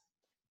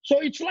 So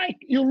it's like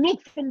you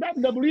look from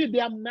WWE,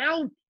 the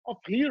amount of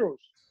heroes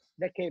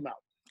that came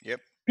out. Yep.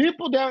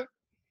 People that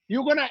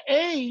you're going to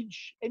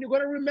age and you're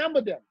going to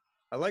remember them.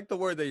 I like the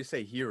word that you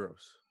say,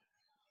 heroes.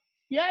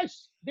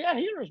 Yes, they are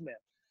heroes, man.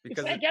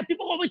 Because it's like, yeah,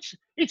 people go,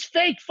 it's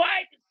fake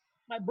fight.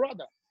 My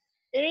brother,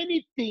 to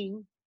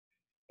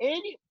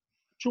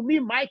me,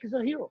 Mike is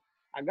a hero.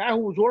 A guy who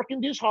was working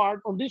this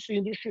hard on this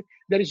industry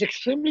that is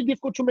extremely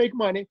difficult to make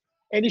money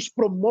and is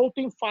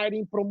promoting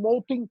fighting,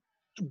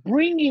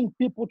 bringing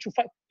people to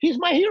fight. He's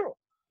my hero.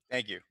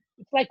 Thank you.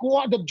 It's like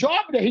the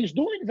job that he's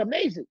doing is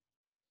amazing.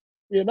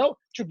 You know,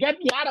 to get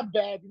me out of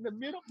bed in the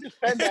middle of this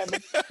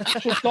pandemic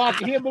to talk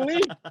here,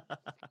 believe,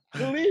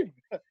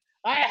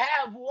 I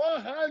have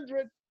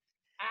 100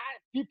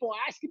 people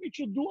asking me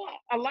to do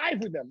a live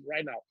with them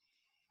right now.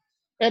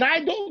 And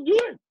I don't do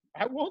it.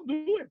 I won't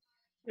do it.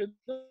 You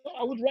know,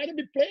 I would rather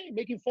be playing,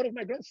 making fun of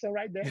my grandson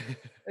right there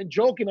and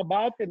joking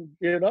about, and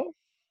you know,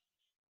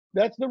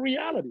 that's the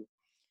reality.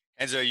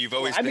 Enzo, you've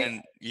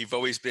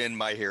always been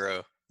my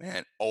hero,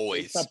 man.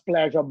 Always. It's a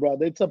pleasure,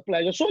 brother. It's a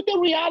pleasure. So the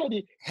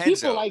reality, Enzo,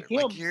 people like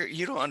him.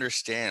 You don't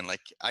understand.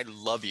 Like, I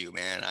love you,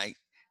 man.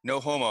 No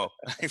homo.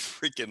 I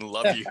freaking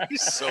love you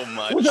so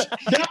much.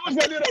 That was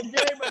a little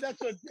game, but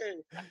that's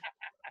okay.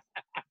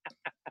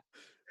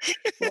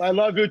 Well, I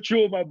love you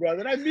too, my brother.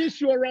 And I miss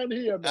you around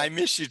here, man. I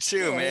miss you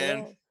too,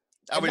 man.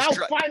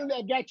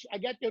 Finally, I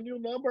got your new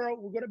number.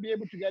 We're gonna be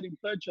able to get in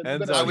touch.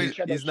 And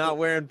he's not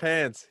wearing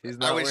pants.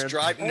 I was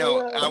driving.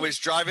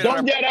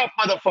 Don't get up,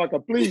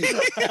 motherfucker, please.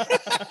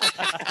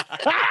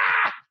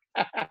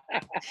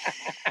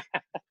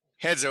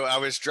 Enzo, I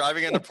was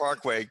driving on the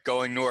Parkway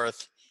going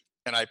north,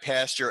 and I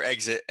passed your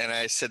exit, and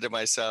I said to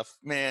myself,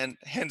 "Man,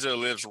 Enzo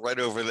lives right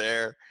over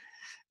there.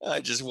 I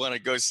just want to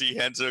go see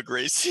Enzo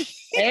Gracie."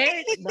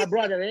 Hey, my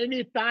brother,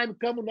 anytime,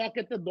 come knock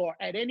at the door.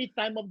 At any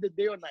time of the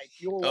day or night,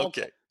 you're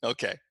welcome.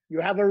 Okay.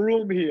 You have a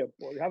room here.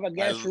 You have a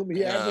guest room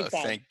here every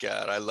time. Thank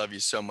God. I love you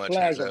so much,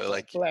 pleasure,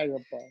 Enzo. Pleasure,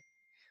 Paul.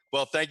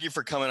 Well, thank you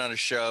for coming on the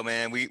show,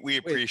 man. We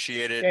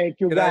appreciate it. Thank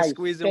you, Can guys. I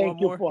squeeze in one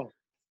more? Paul.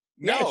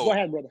 No. Yes, go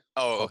ahead, brother.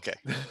 Oh, okay.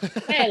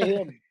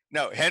 Hey,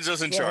 no,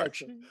 Enzo's in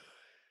charge.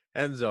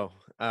 Enzo,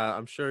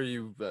 I'm sure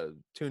you've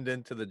tuned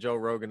into the Joe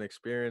Rogan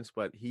Experience,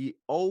 but he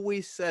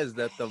always says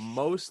that the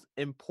most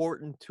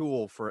important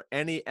tool for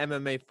any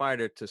MMA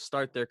fighter to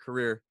start their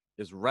career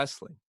is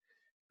wrestling.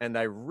 And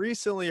I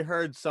recently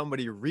heard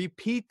somebody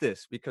repeat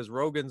this because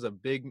Rogan's a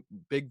big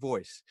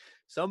voice.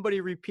 Somebody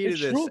repeated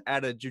this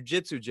at a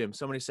jiu-jitsu gym.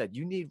 Somebody said,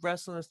 "You need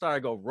wrestling to start." I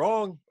go,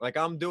 "Wrong." Like,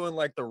 I'm doing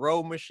like the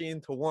row machine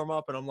to warm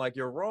up, and I'm like,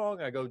 "You're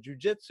wrong." I go,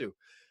 "Jiu-jitsu."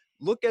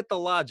 Look at the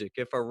logic.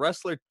 If a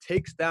wrestler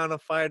takes down a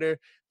fighter,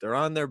 they're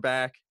on their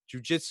back.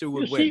 Jiu-jitsu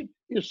would win.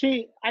 You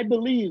see, I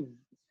believe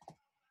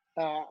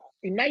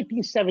in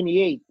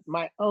 1978,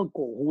 my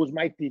uncle, who was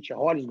my teacher,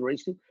 Horace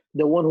Gracie,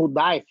 the one who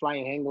died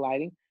flying hang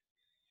gliding,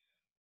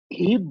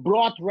 he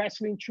brought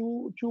wrestling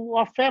to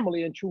our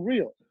family and to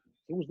Rio.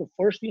 He was the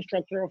first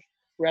instructor of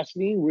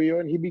wrestling in Rio,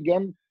 and he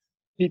began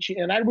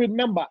teaching. And I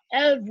remember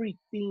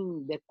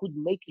everything that could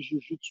make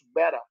jiu-jitsu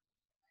better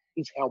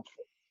is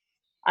helpful.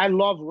 I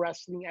love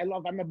wrestling.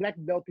 I'm a black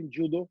belt in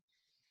judo,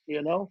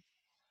 you know.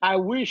 I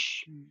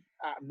wish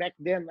back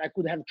then I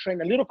could have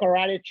trained a little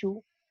karate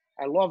too.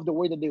 I love the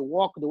way that they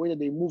walk, the way that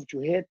they move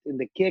to hit and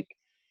the kick,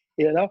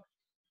 you know.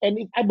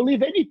 And I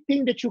believe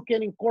anything that you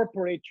can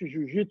incorporate to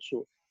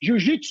jiu-jitsu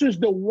is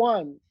the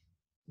one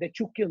that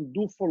you can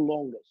do for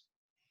longest.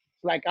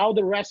 Like all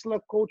the wrestler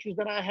coaches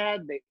that I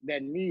had, their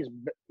knee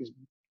is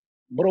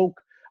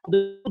broke.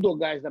 The judo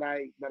guys that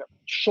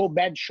show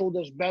bad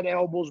shoulders, bad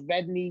elbows,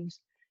 bad knees.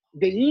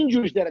 The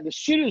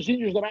serious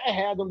injuries that I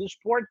had on the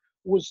sport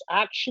was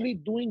actually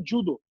doing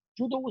judo.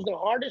 Judo was the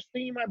hardest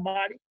thing in my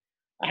body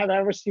I have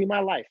ever seen in my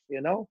life,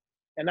 you know?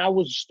 And I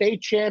was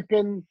state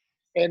champion,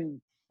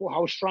 and I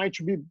was trying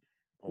to be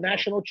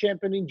national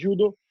champion in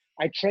judo.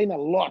 I trained a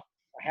lot.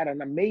 I had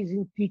an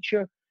amazing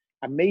teacher,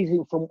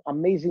 amazing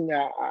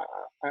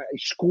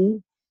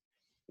school,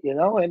 you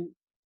know.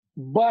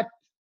 But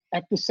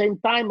at the same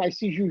time, I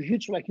see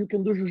jiu-jitsu like you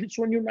can do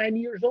jiu-jitsu when you're 9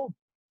 years old.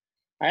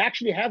 I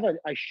actually have a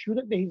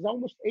student that he's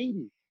almost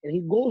 80, and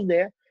he goes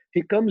there.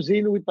 He comes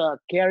in with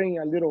carrying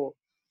a little,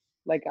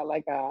 like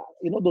a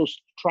those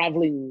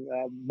traveling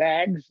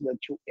bags that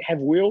you have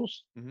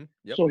wheels. Mm-hmm.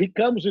 Yep. So he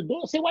comes and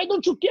I say, why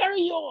don't you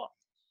carry your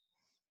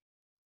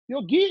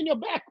gi in your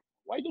back?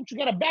 Why don't you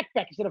get a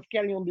backpack instead of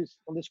carrying on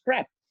this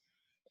crap?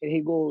 And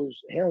he goes,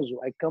 Renzo,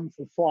 I come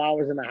from 4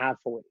 hours and a half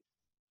away.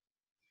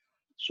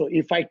 So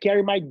if I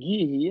carry my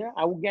gi here,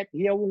 I will get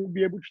here, I won't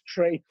be able to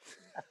train.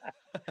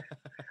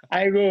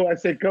 I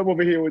say, come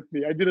over here with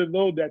me. I didn't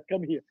know that.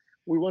 Come here.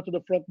 We went to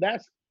the front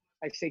desk.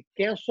 I say,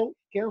 cancel.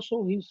 He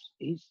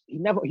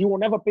will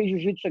never pay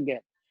jiu-jitsu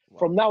again. Wow.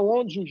 From now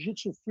on,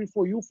 jiu-jitsu free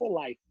for you for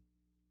life.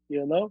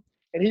 You know?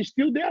 And he's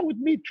still there with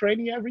me,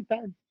 training every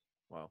time.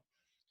 Wow.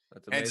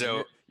 That's amazing.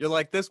 Enzo, you're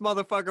like, this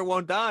motherfucker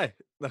won't die.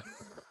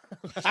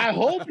 I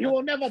hope he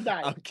will never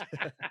die. Okay.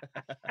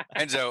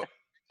 Enzo,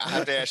 I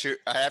have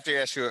to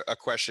ask you a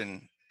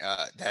question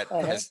that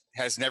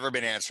has never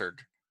been answered,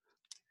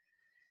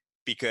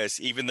 because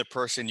even the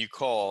person you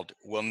called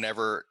will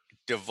never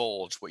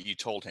divulge what you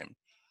told him.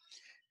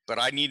 But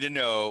I need to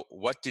know,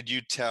 what did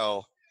you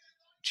tell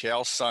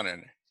Chael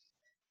Sonnen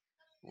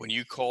when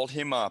you called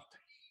him up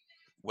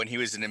when he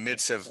was in the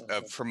midst of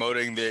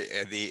promoting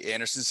the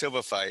Anderson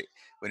Silva fight,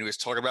 when he was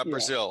talking about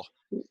Brazil?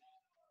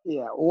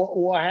 Yeah,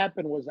 what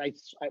happened was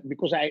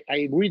because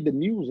I read the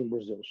news in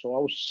Brazil, so I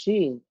was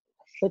seeing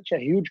such a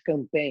huge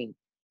campaign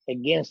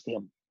against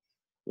him,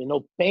 you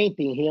know,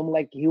 painting him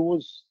like he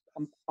was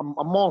a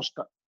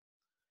monster.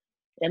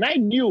 And I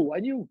knew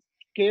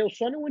Chael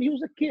Sonnen when he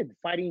was a kid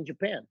fighting in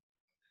Japan.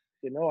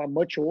 You know, I'm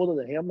much older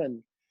than him,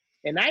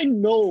 and I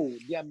know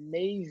the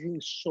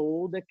amazing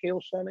soul that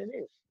Chael Sonnen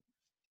is.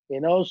 You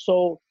know,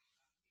 so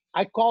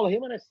I call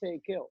him and I say,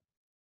 Chael,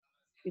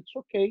 it's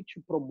okay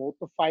to promote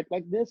a fight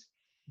like this,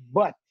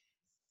 but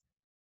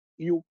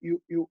you're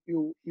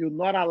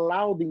not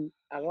allowing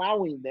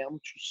them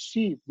to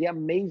see the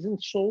amazing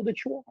soul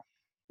that you are,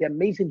 the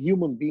amazing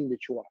human being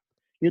that you are.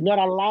 You're not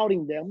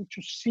allowing them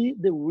to see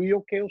the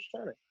real Chael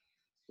Sonnen.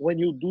 When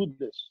you do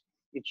this,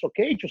 it's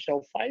okay to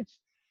sell fights,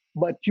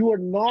 but you are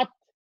not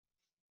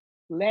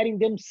letting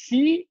them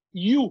see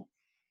you,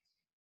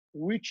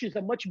 which is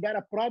a much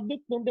better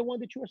product than the one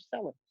that you are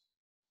selling.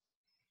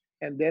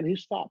 And then he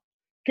stopped.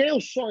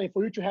 Chael Sonnen,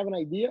 for you to have an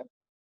idea,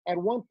 at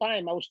one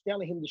time I was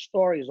telling him the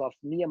stories of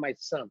me and my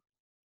son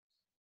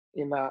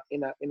in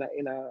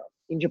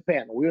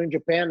Japan. We were in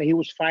Japan. He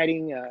was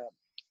fighting.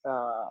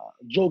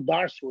 Joe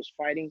Darcy was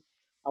fighting.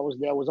 I was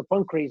there. It was a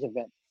Pancrase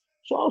event.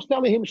 So I was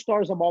telling him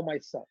stories about my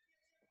son.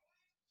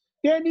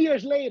 10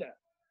 years later,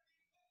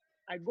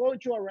 I go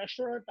into a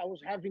restaurant. I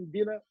was having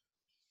dinner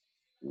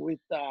with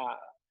the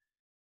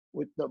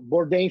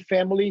Bourdain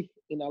family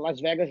in a Las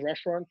Vegas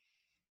restaurant,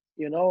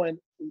 you know. And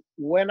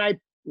when I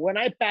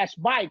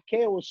passed by,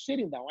 Chael was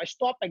sitting down. I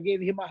stopped. I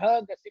gave him a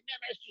hug. I said, "Man,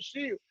 nice to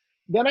see you."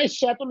 Then I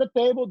sat on the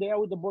table there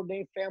with the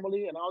Bourdain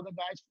family and all the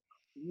guys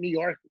from New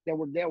York that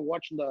were there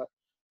watching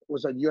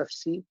was a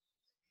UFC.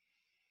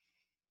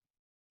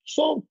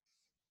 So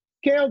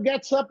Chael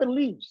gets up and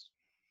leaves.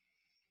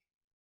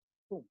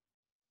 Boom,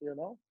 you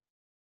know.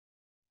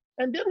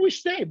 And then we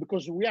stay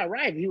because we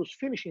arrived. He was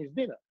finishing his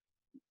dinner.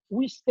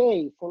 We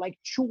stay for like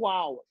 2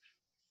 hours.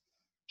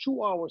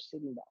 2 hours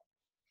sitting down.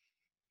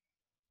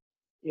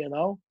 You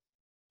know?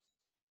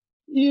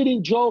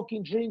 Eating,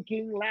 joking,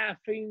 drinking,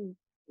 laughing.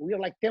 We are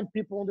like 10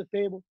 people on the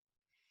table.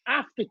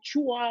 After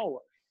 2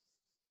 hours,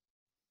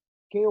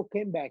 Chael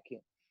came back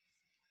in.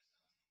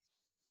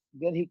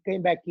 Then he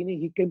came back in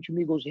and he came to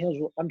me and goes,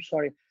 Renzo, I'm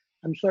sorry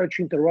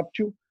to interrupt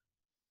you.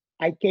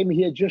 I came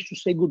here just to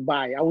say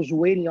goodbye. I was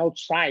waiting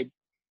outside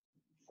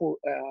for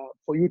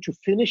you to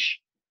finish,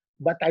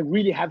 but I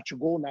really have to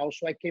go now.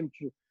 So I came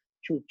to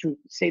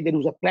say that it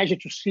was a pleasure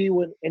to see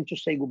you and to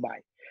say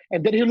goodbye.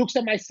 And then he looks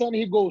at my son and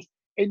he goes,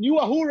 and you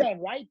are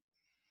Huron, right?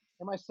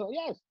 And my son,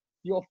 yes.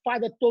 Your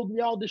father told me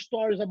all the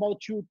stories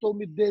about you, told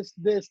me this.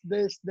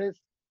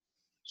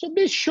 So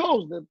this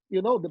shows that,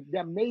 you know, the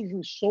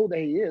amazing soul that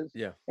he is.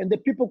 Yeah. And the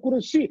people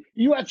couldn't see.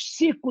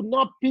 UFC could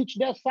not pitch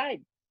their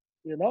side,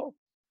 you know?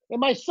 And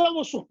my son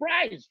was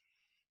surprised.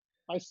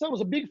 My son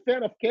was a big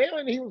fan of Chael,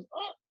 and he was,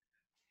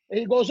 and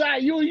he goes,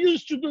 you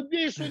used to do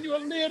this when you were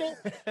little.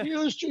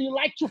 You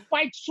like to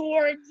fight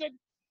swords, and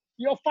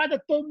your father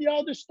told me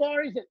all the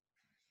stories.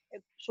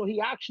 And so he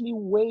actually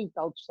waited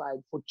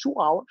outside for 2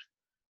 hours,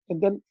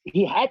 and then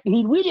he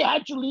really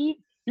had to leave.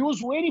 He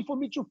was waiting for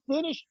me to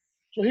finish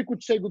so he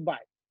could say goodbye.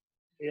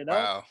 You know?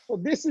 Wow. So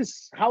this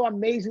is how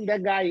amazing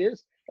that guy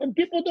is, and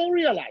people don't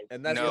realize.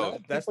 And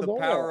that's the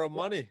power of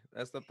money.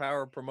 That's the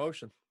power of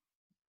promotion.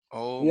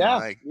 Oh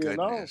my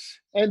goodness!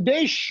 You know? And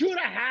they should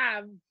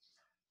have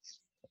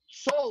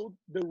sold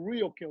the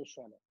real Chael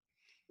Sonnen.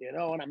 You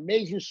know, an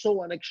amazing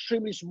soul, an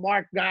extremely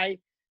smart guy.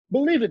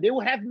 Believe it, they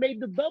would have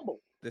made the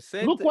double.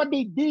 Look what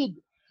they did.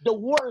 The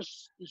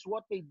worst is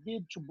what they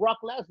did to Brock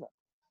Lesnar.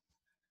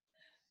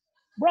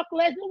 Brock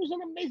Lesnar was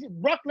an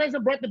amazing. Brock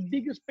Lesnar brought the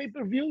biggest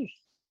pay-per-views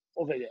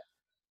over there.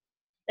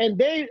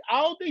 And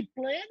all they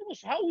planned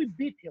was how we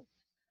beat him.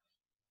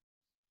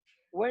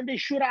 When they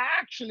should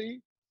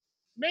actually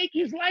make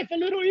his life a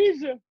little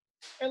easier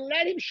and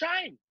let him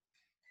shine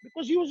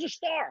because he was a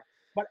star.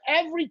 But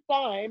every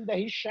time that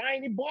he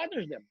shine, it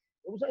bothers them.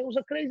 It was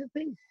a crazy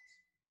thing,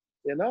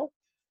 you know?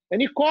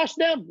 And it cost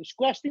them. It's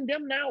costing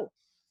them now.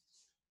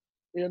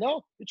 You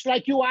know? It's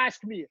like you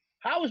ask me,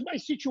 how is my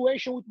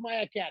situation with my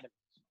academy?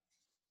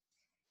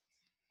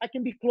 I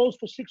can be closed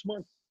for 6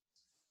 months.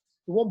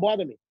 It won't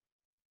bother me.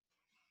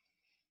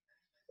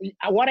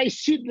 What I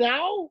see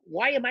now,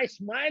 why am I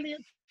smiling?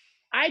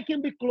 I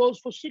can be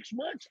closed for 6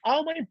 months.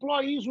 All my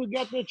employees will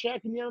get their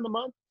check in the end of the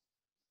month.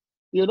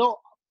 You know,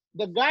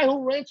 the guy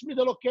who rents me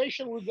the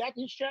location will get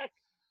his check.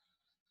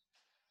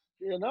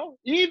 You know,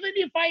 even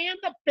if I end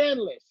up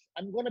penniless,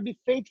 I'm going to be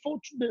faithful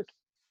to this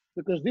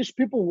because these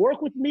people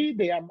work with me.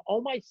 They are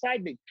on my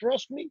side. They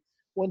trust me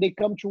when they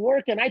come to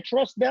work, and I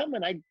trust them.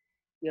 And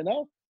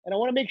and I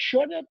want to make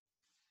sure that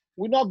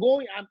we're not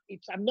going.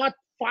 I'm not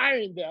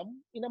firing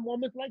them in a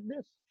moment like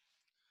this.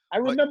 I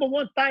remember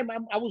one time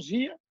I was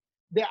here.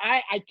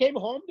 I came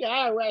home. The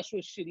IRS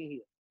was sitting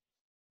here,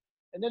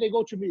 and then they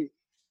go to me,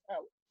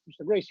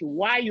 Mr. Gracie,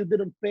 why you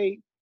didn't pay?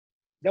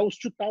 That was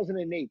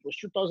 2008. It was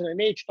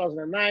 2008,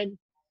 2009,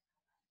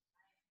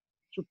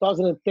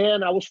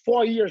 2010. I was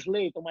 4 years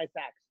late on my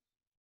tax.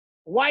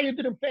 Why you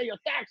didn't pay your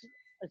taxes?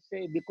 I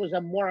say, because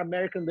I'm more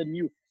American than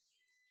you.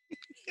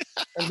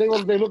 And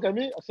they look at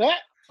me. I say,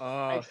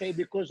 I say,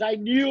 because I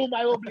knew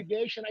my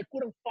obligation. I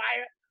couldn't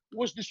fire. It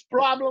was this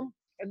problem.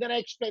 And then I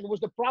explained it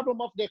was the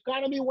problem of the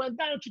economy went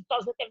down.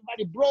 2000,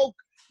 everybody broke.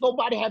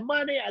 Nobody had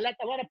money. I let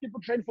a lot of people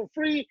train for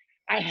free.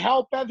 I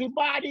help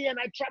everybody, and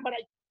I try, but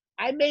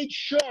I made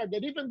sure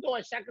that even though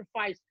I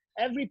sacrificed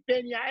every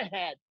penny I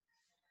had,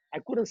 I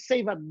couldn't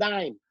save a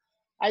dime.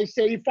 I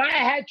say, if I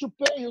had to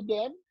pay you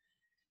then,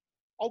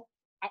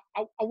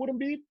 I wouldn't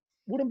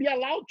be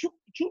allowed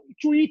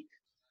to eat.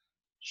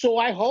 So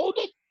I hold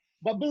it,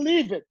 but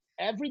believe it,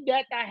 every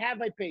debt I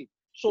have, I pay.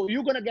 So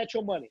you're gonna get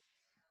your money.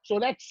 So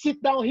let's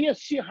sit down here,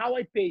 see how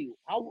I pay you,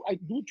 how I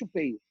do to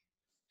pay you.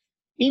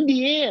 In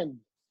the end,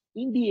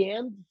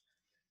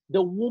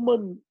 the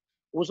woman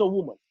was a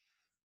woman.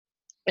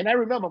 And I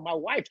remember my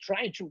wife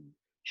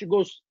she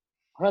goes,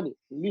 honey,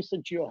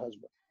 listen to your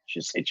husband.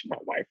 She said to my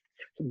wife,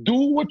 do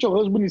what your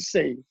husband is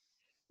saying,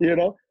 you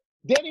know?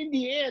 Then in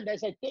the end,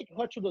 as I take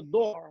her to the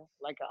door,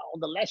 like on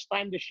the last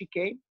time that she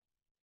came,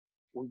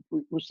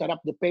 we set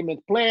up the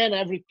payment plan,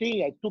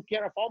 everything. I took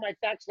care of all my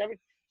taxes, everything.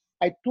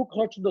 I took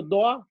her to the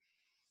door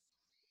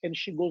and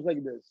she goes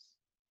like this.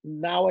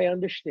 Now I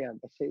understand.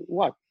 I say,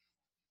 what?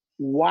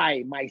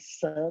 Why my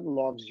son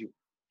loves you.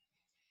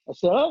 I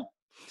said, huh?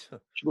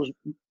 She goes,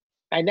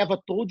 I never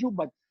told you,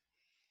 but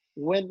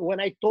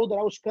when I told her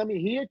I was coming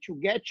here to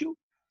get you,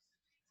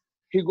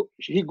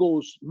 he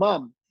goes,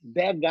 Mom,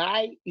 that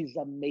guy is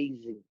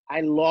amazing.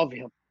 I love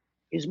him.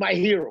 He's my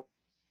hero.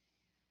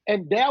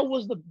 And that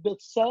was the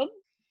son,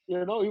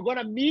 you know, you're going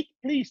to meet,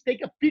 please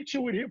take a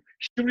picture with him.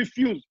 She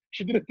refused.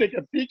 She didn't take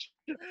a picture.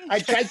 I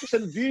tried to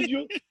send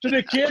video to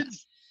the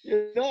kids.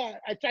 You know,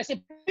 I tried to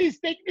say, please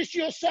take this to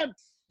your son.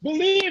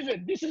 Believe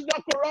it. This is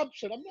not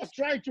corruption. I'm not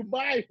trying to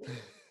buy.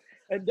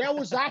 And that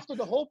was after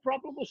the whole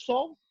problem was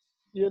solved,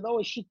 you know,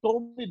 and she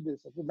told me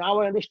this. I said, now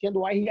I understand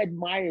why he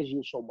admires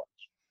you so much.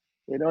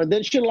 You know, and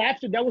then she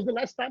laughed, and that was the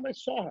last time I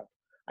saw her.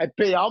 I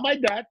paid all my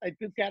debt. I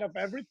took care of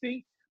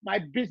everything. My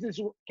business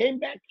came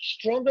back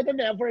stronger than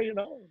ever, you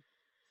know,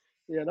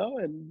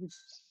 and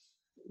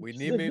we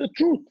need the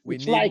truth. We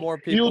it's need like more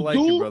people like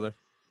you, brother.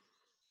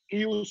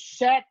 You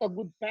set a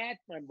good path,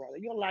 my brother.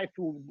 Your life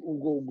will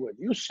go good.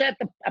 You set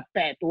a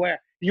path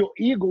where your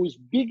ego is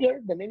bigger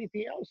than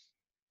anything else.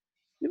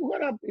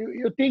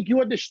 You think you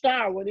are the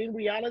star when in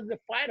reality the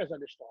fighters are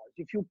the stars.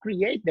 If you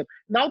create them.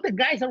 Now the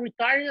guys are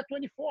retiring at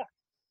 24.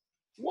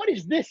 What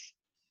is this?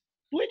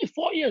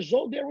 24 years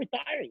old, they're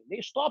retiring.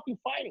 They stop in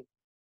fighting.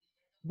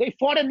 They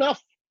fought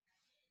enough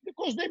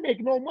because they make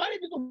no money.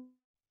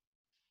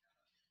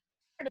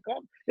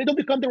 They don't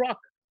become The Rock.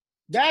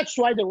 That's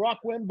why The Rock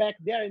went back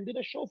there and did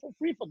a show for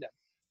free for them.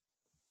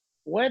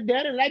 Went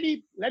there and let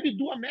me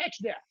do a match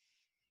there.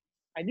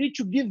 I need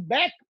to give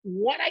back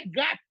what I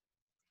got.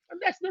 And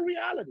that's the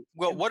reality.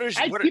 Well, what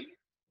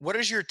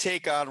is your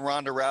take on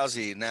Ronda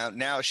Rousey?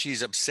 Now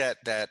she's upset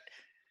that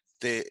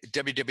the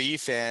WWE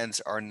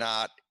fans are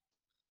not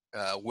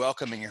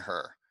welcoming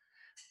her,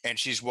 and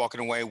she's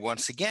walking away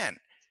once again.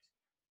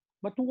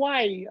 But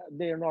why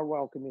they are not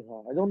welcoming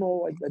her? I don't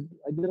know.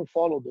 I didn't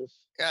follow this.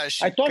 Yeah,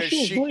 I thought she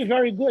was doing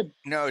very good.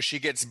 No, she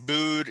gets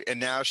booed, and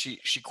now she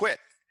quit.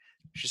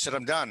 She said,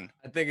 "I'm done."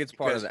 I think it's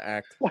part of the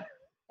act.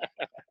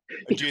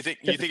 Do you think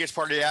it's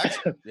part of the act?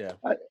 Yeah.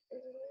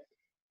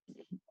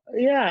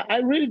 Yeah,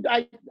 I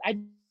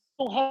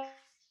don't have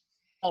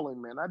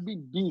following, man. I've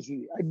been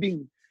busy.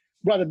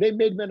 Brother, they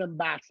made me an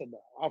ambassador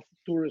of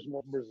tourism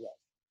of Brazil.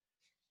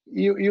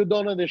 You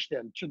don't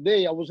understand.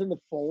 Today I was on the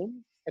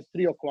phone at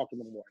 3:00 in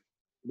the morning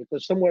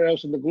because somewhere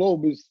else in the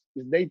globe is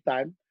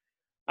daytime.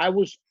 I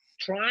was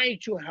trying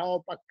to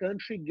help a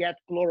country get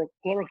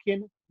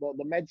chloroquine,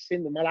 the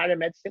medicine, the malaria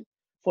medicine,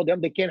 for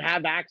them. They can't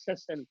have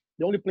access, and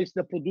the only place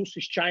that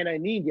produces China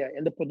and India,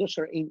 and the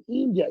producer in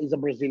India is a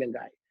Brazilian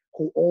guy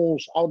who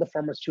owns all the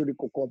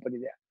pharmaceutical company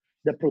there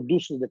that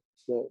produces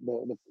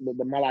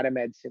the malaria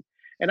medicine.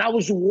 And I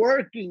was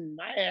working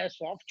my ass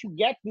off to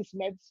get this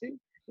medicine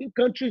in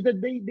countries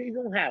that they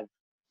don't have,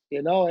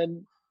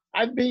 and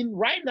I've been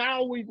right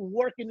now we're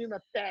working in a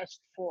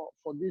test for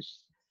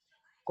this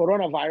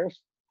coronavirus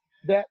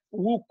that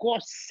will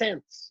cost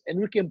cents, and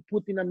we can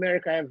put in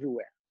America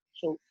everywhere.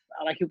 So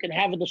like you can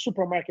have at the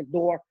supermarket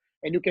door,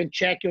 and you can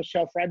check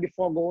yourself right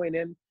before going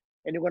in,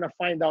 and you're gonna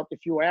find out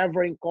if you're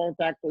ever in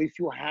contact or if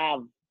you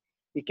have.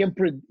 It can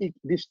predict.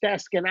 This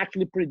test can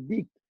actually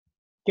predict,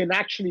 can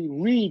actually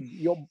read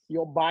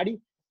your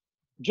body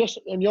just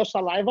in your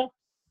saliva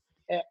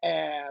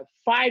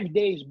 5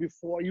 days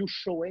before you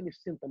show any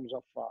symptoms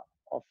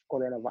of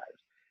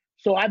coronavirus.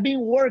 So I've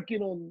been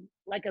working on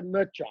like a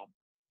nut job,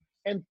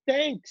 and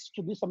thanks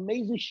to these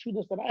amazing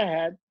students that I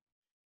had,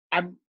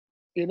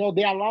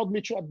 they allowed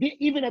me to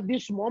even at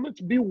this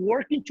moment be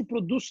working to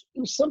produce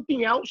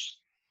something else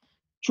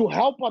to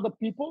help other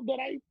people that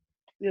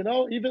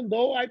even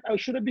though I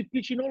shouldn't be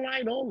teaching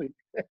online only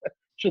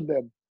to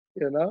them,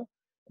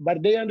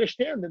 but they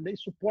understand and they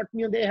support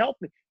me and they help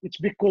me. It's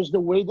because the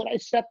way that I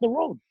set the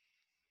road,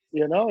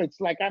 it's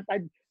like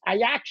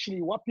I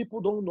actually, what people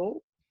don't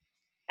know,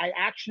 I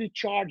actually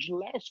charge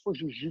less for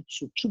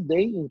jiu-jitsu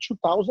today in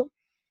 2000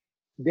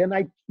 than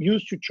I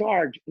used to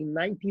charge in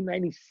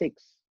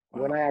 1996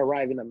 when I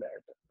arrived in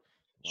America.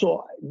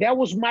 So that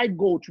was my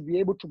goal, to be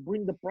able to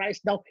bring the price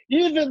down,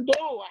 even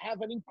though I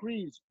have an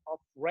increase of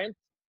rent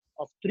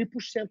of 3%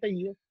 a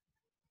year.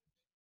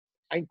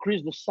 I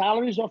increased the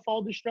salaries of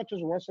all the instructors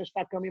once I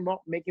start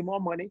making more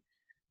money.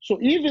 So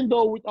even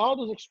though with all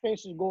those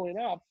expenses going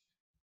up,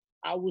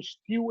 I was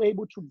still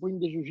able to bring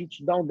the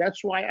jiu-jitsu down.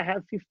 That's why I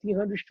have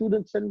 1,500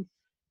 students, and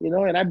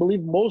and I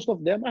believe most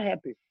of them are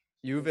happy.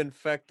 You've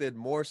infected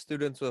more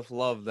students with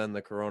love than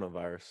the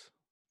coronavirus.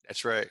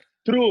 That's right.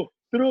 True.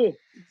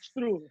 It's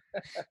true.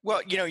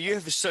 Well, you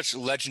have such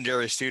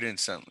legendary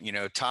students,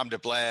 Tom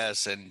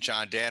DeBlas and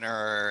John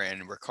Danaher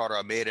and Ricardo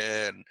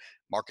Almeida and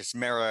Marcus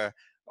Mera,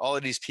 all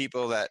of these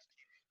people that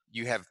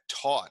you have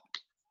taught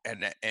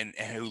and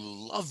who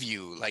love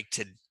you like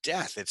to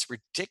death. It's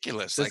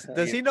ridiculous.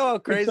 Does he know how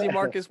crazy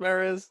Marcus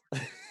Mera is?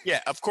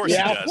 Yeah, of course he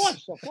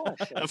does. Of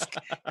course.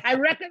 I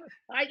reckon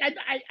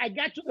I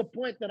got to the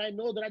point that I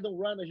know that I don't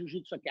run a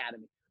jiu-jitsu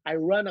academy. I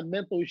run a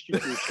mental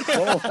institution.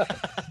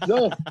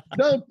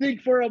 Don't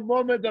think for a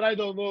moment that I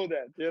don't know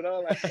that,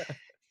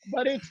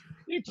 but it's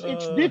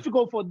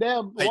difficult for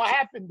them. What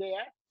happened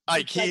there?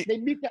 They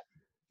meet that.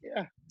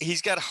 Yeah.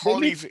 He's got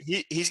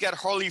he's got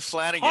Harley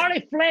Flanagan.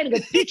 Harley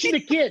Flanagan, teach the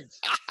kids.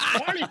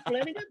 Harley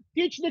Flanagan,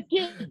 teach the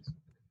kids.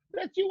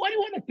 What do you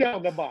want to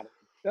tell them about it?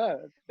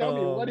 Tell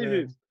me what it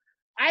is.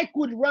 I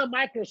could run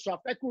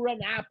Microsoft. I could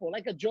run Apple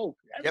like a joke.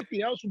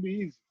 Everything else would be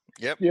easy.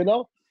 Yep.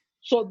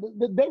 So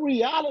the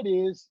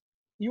reality is,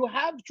 you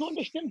have to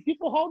understand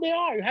people how they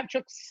are. You have to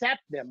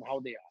accept them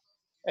how they are.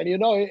 And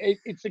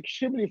it's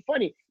extremely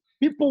funny.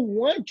 People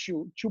want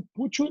you to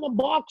put you in a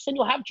box, and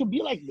you have to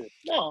be like this.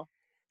 No.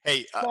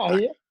 Hey,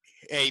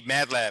 hey,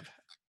 Madlab.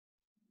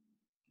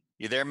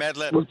 You there,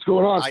 Madlab? What's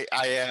going on?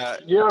 I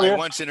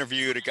once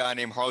interviewed a guy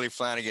named Harley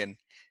Flanagan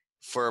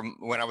for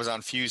when I was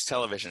on Fuse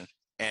Television,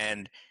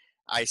 and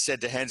I said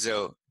to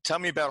Renzo, "Tell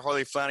me about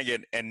Harley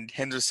Flanagan," and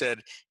Renzo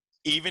said,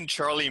 "Even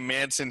Charlie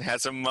Manson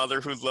has a mother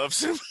who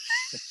loves him."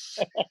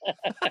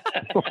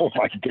 Oh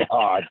my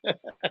God!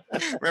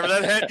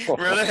 Remember that,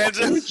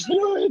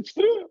 Renzo? It's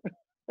true.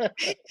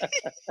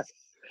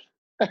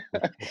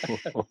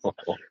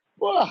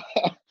 Well,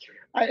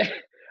 I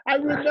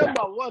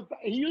remember one time,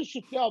 he used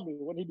to tell me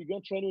when he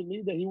began training with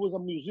me that he was a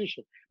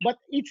musician, but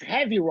it's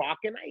heavy rock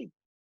and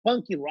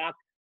funky rock.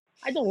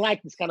 I don't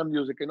like this kind of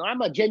music.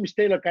 I'm a James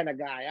Taylor kind of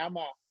guy. I'm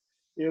all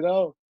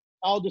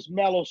these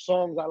mellow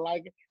songs I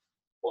like.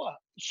 Well,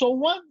 so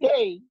one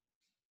day,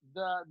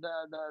 the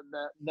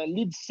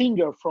lead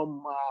singer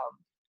from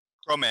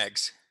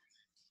Cro-Mags.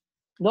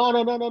 No.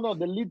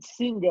 The lead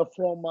singer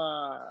from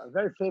a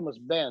very famous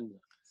band.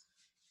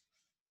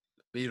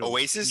 Beatles.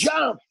 Oasis?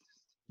 Jump.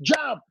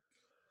 The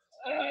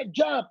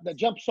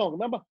Jump song,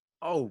 remember?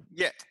 Oh,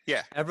 yeah.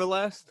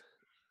 Everlast?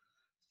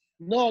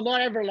 No,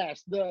 not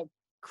Everlast. The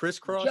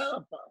Crisscross?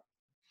 Jump.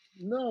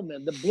 No,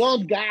 man. The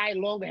blonde guy,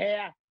 long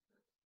hair.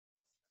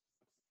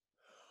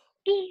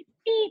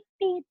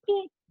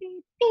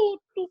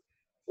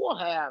 What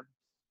have?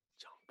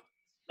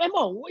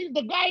 Remember,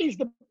 the guy is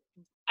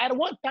at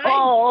one time.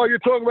 Oh, you're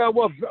talking about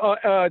what?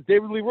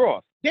 David Lee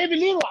Roth. David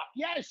Lee Roth,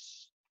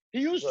 yes. He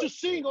used to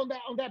sing on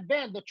that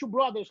band the two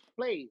brothers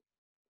played.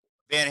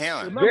 Van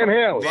Halen. Van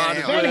Halen. Van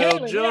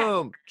Halen,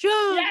 Jump.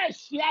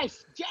 Yes,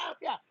 Jump,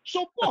 yeah.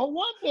 So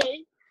one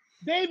day,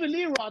 David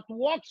Lee Roth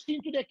walks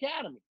into the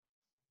academy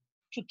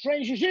to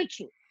train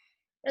jiu-jitsu.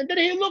 And then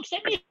he looks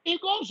at me, he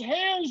goes,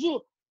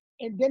 Renzo.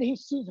 And then he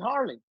sees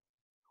Harley.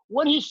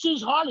 When he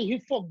sees Harley, he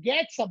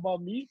forgets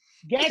about me,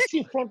 gets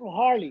in front of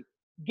Harley,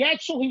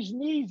 gets on his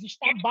knees, he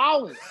starts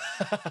bowing.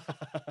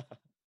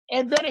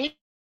 And then he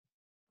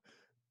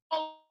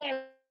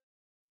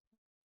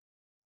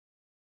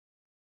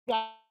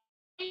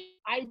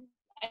I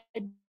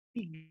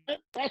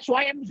that's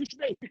why I'm musician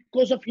today,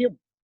 because of him.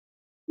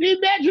 You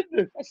imagine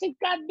this? I said,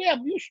 God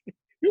damn,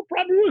 you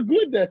probably were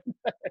good then.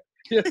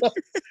 You know?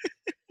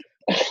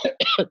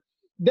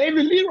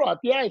 David Lee Roth,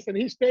 yes, and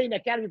he stayed in the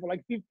academy for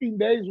like 15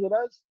 days with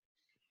us.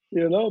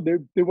 You know,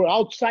 they were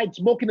outside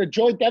smoking a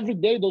joint every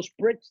day, those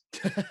pricks.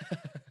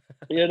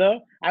 You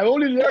know, I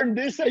only learned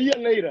this a year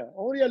later.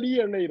 Only a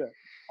year later,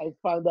 I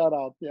found that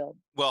out. Yeah.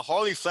 Well,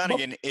 Harley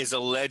Flanagan is a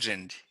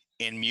legend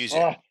in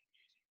music.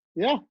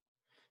 Yeah.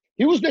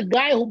 He was the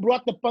guy who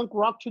brought the punk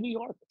rock to New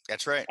York.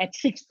 That's right. At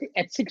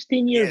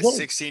 16 years old.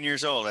 16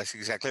 years old. That's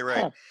exactly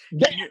right.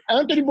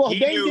 Anthony Bourdain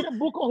did a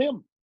book on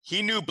him.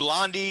 He knew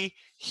Blondie.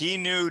 He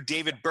knew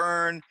David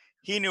Byrne.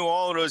 He knew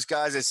all of those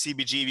guys at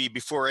CBGB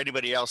before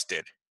anybody else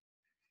did.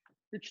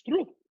 It's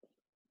true.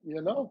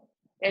 You know?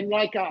 And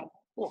like, I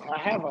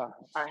have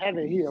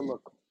it here,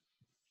 look.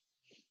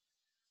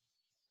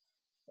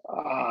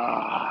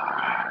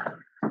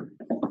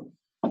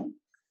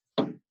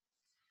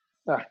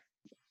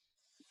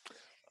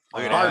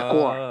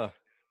 Hardcore.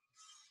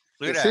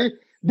 Look at that.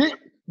 See,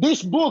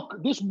 this book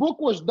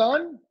was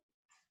done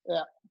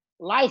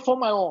life on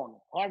my own.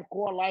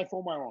 Hardcore life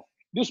on my own.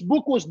 This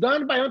book was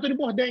done by Anthony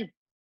Bourdain.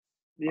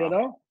 You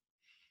know?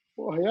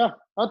 Oh, yeah.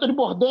 Anthony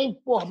Bourdain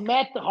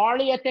met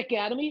Harley at the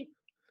Academy,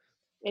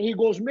 and he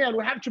goes, man,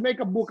 we have to make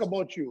a book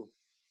about you.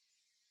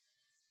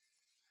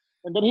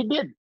 And then he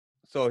did.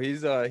 So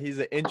he's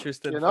an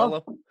interesting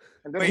fellow.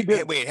 Wait,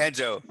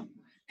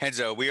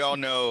 Henzo, we all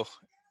know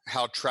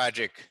how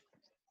tragic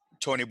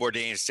Tony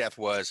Bourdain's death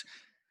was.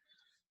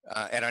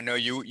 And I know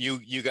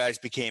you guys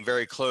became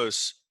very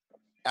close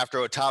after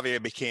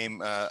Ottavia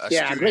became a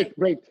student.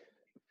 Great.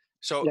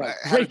 So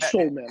great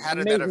soul, man.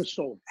 Amazing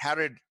soul. How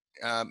did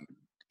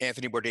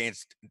Anthony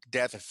Bourdain's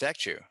death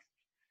affect you?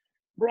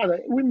 Brother,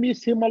 we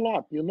miss him a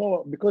lot, you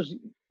know, because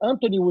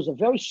Anthony was a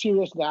very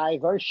serious guy,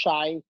 very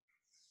shy,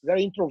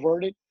 very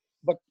introverted.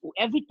 But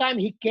every time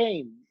he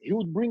came, he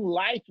would bring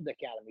light to the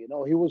Academy. You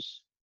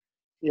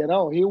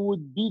know, he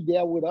would be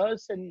there with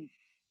us, and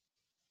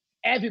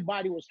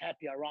everybody was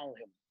happy around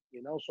him.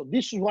 You know, so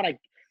this is what I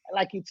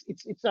like.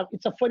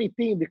 It's a funny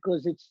thing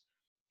because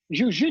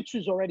jiu-jitsu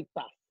is already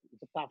tough.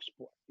 It's a tough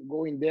sport. You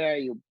go in there,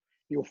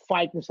 you're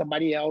fighting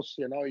somebody else.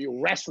 You know, you're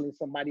wrestling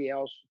somebody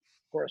else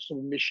for a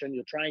submission.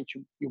 You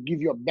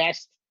give your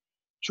best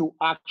to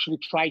actually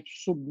try to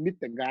submit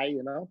the guy.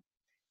 You know,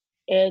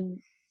 and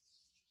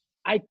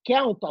I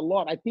count a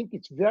lot. I think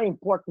it's very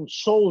important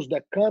souls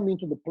that come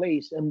into the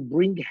place and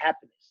bring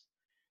happiness.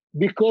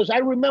 Because I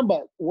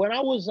remember when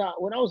I was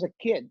a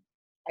kid,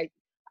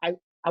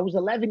 I was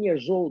 11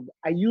 years old.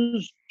 I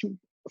used to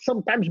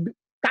sometimes be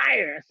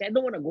tired. I said, I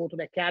don't want to go to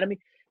the academy.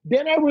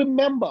 Then I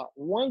remember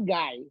one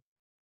guy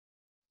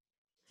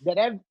that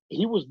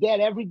he was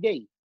there every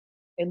day.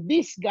 And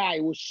this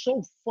guy was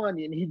so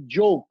funny, and he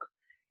joke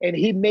and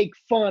he make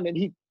fun, and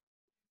he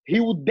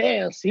would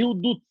dance, he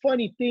would do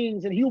funny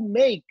things, and he would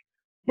make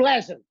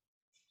pleasant.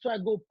 So I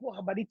go,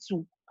 but I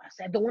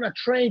said, I don't want to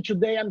train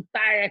today. I'm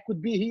tired. I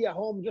could be here at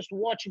home just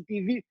watching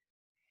TV.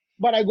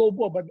 But I go,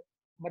 but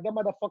that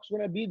motherfucker's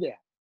going to be there.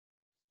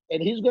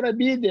 And he's going to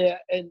be there,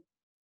 and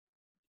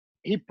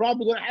he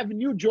probably going to have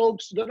new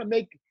jokes, going to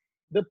make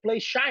the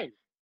place shine.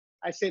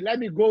 I say, let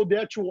me go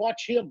there to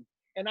watch him.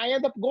 And I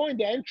end up going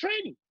there and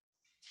training,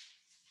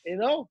 you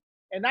know?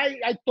 And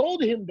I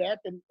told him that,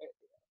 and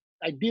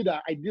I did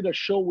a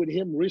show with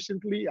him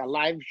recently, a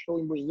live show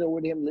in Brazil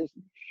with him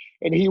listening.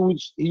 And he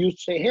used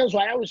to say, Renzo,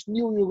 I always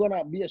knew you were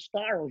going to be a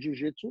star on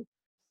jiu-jitsu.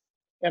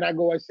 And I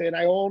said,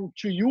 I owe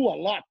to you a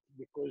lot,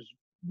 because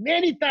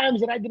many times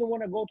that I didn't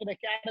want to go to the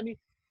academy,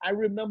 I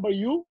remember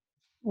you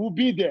will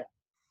be there.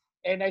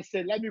 And I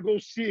said, let me go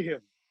see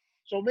him.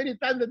 So many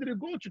times I didn't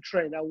go to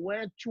train. I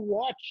went to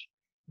watch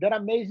that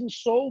amazing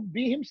soul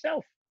be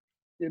himself.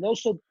 You know,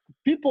 so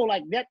people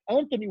like that,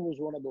 Anthony was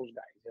one of those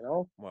guys, you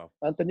know. Wow.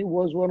 Anthony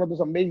was one of those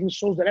amazing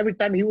souls that every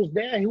time he was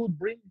there, he would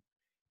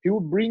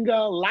bring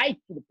a light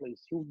to the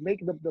place. He would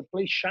make the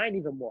place shine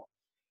even more.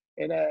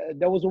 And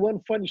there was one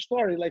funny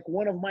story, like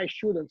one of my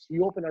students, he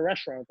opened a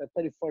restaurant at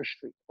 31st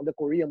Street on the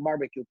Korean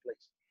barbecue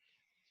place.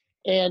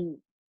 And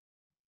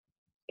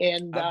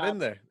I've been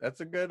there.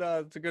 That's a good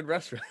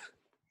restaurant.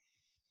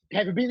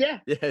 Have you been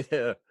there?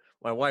 Yeah.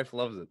 My wife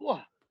loves it.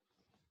 Wow.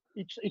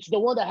 It's the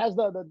one that has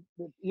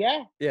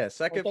the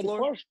second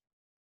floor.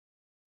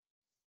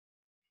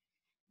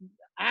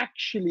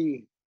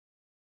 Actually,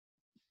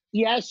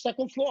 yes,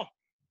 second floor.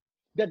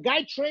 The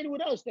guy trained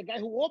with us. The guy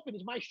who opened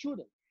is my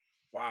student.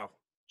 Wow.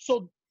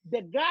 So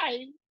the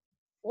guy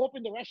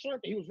opened the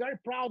restaurant. He was very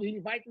proud. He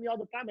invited me all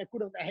the time. I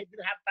didn't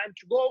have time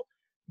to go.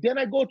 Then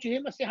I go to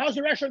him. I say, how's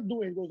the restaurant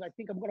doing? He goes, I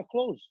think I'm going to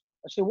close.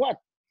 I say, what?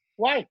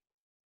 Why?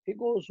 He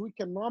goes, we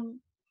cannot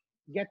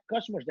get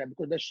customers there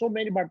because there's so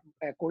many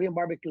Korean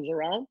barbecues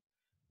around.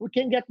 We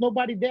can't get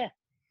nobody there. I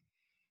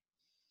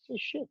say,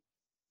 shit.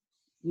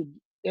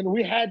 and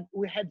we had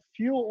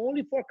fuel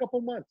only for a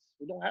couple months.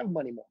 We don't have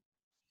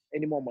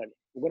any more money.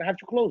 We're gonna have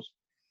to close.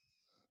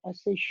 I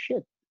say,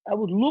 shit. I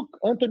would look.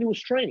 Anthony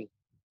was training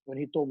when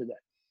he told me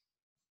that.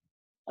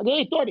 I go,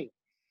 hey, Tony,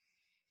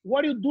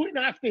 what are you doing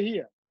after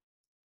here?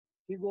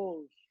 He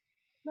goes,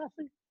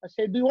 nothing. I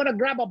said, do you want to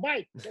grab a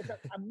bite? There's an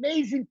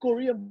amazing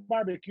Korean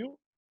barbecue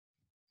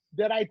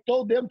that I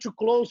told them to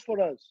close for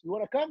us. You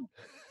want to come?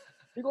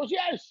 He goes,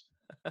 yes.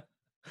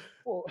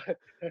 Well,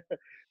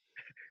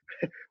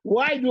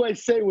 why do I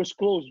say it was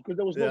closed? Because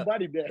there was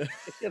nobody there.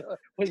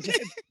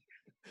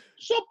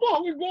 So,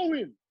 Paul, we go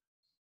in.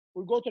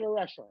 We go to the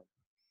restaurant.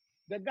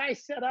 The guy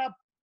set up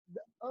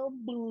the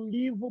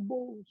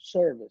unbelievable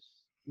service.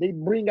 They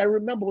bring, I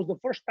remember, it was the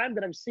first time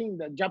that I've seen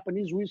the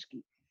Japanese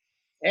whiskey.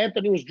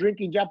 Anthony was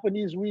drinking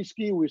Japanese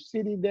whiskey. We're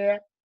sitting there.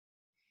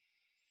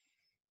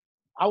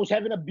 I was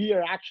having a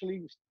beer,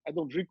 actually. I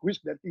don't drink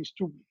whiskey. That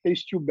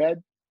tastes too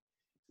bad,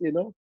 you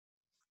know.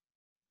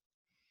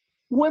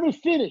 When we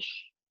finish,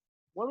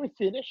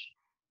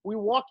 we're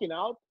walking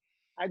out.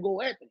 I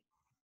go, Anthony,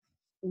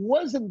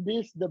 wasn't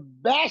this the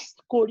best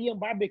Korean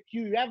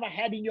barbecue you ever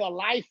had in your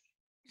life?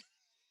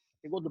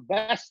 He goes, the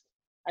best?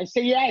 I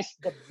say, yes,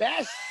 the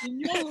best in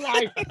your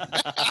life.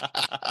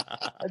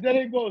 And then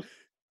he goes,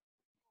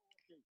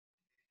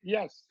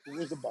 yes, it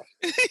was the best.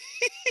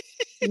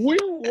 we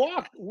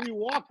walk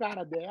out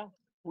of there.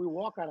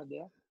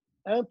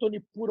 Anthony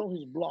put on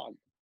his blog,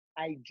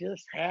 I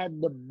just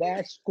had the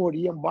best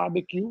Korean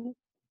barbecue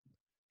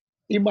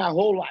in my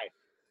whole life.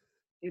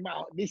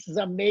 This is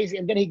amazing.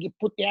 And then he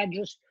put the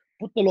address,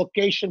 put the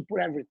location,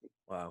 put everything.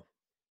 Wow.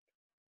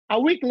 A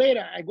week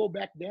later, I go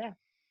back there,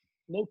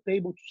 no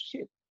table to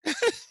sit.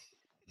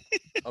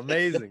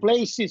 Amazing. The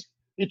place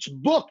it's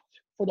booked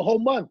for the whole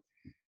month,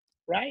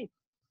 right?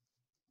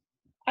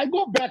 I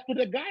go back to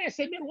the guy. I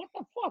say, man, what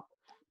the fuck?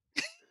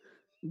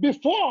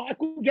 Before I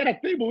could get a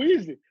table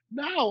easy.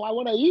 Now I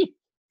want to eat.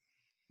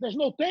 There's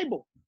no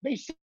table. They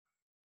send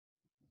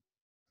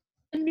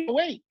me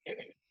away.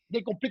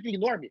 They completely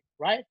ignore me,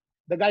 right?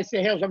 The guy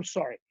say, "Hells, I'm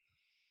sorry.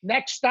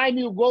 Next time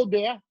you go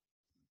there,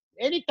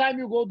 anytime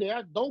you go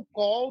there, don't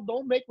call,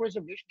 don't make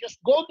reservation.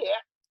 Just go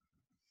there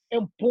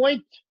and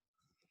point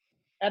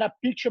at a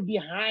picture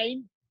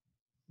behind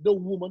the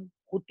woman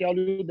who tell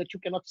you that you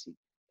cannot see."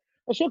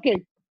 I say,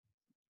 okay.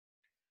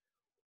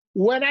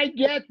 When I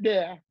get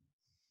there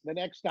the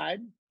next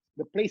time,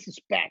 the place is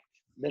packed.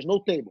 There's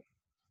no table.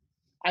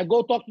 I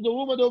go talk to the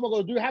woman. The woman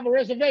goes, do you have a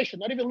reservation?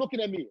 Not even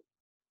looking at me.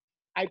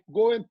 I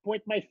go and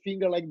point my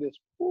finger like this.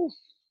 Poof.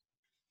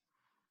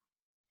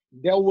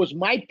 There was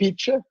my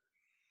picture,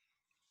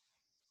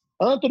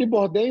 Anthony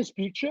Bourdain's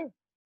picture,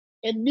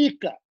 and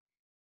Nika.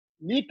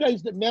 Nika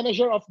is the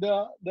manager of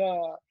the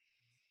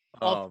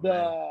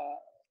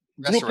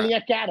Brooklyn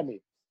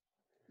Academy.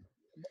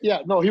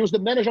 Yeah, no, he was the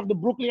manager of the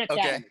Brooklyn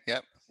Academy. Okay,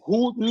 yep.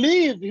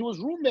 He was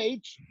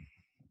roommates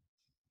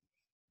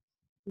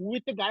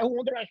with the guy who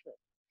owned the restaurant.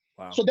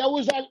 Wow. So there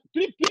was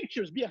 3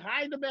 pictures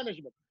behind the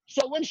management.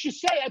 So when she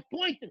said, I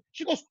pointed,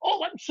 she goes,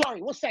 oh, I'm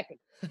sorry, 1 second.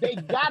 They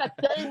got a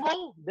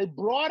table, they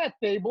brought a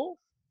table,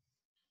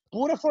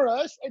 put it for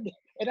us, and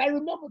I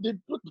remember they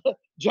put the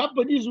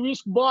Japanese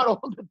whiskey bottle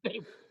on the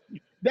table.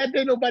 That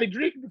day nobody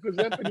drank because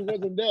Anthony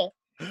wasn't there.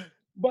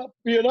 But,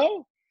 you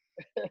know.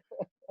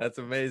 That's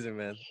amazing,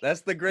 man.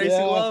 That's the Gracie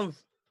love.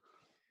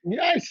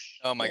 Yes.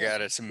 Oh, my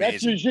God, it's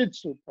amazing. That's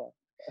jiu-jitsu.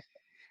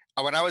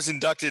 When I was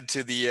inducted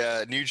to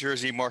the New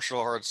Jersey Martial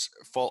Arts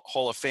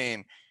Hall of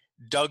Fame,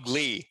 Doug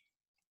Lee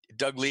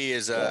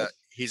is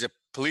he's a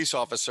police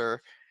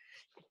officer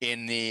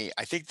in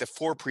I think the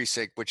 4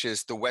 precinct, which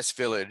is the West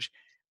Village,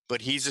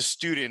 but he's a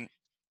student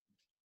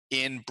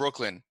in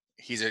Brooklyn.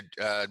 He's a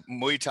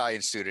Muay Thai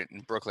student in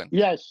Brooklyn.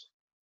 Yes.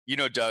 You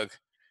know Doug.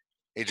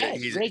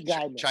 He's great guy,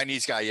 man.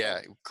 Chinese guy,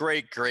 yeah.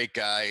 Great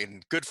guy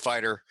and good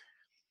fighter.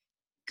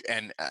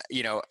 And, I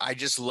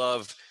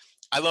love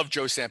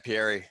Joe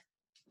Sampieri.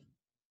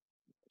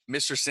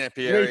 Mr.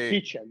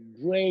 Sampieri.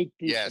 Great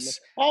teacher. Yes.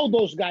 All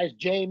those guys,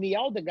 Jamie,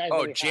 all the guys.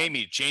 Oh,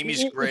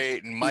 Jamie's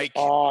great. And Mike.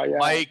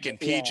 Mike and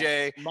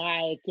PJ.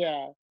 Mike,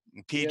 yeah.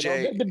 And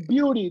PJ.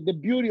 The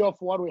beauty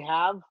of what we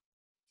have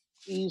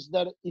is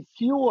that if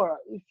you are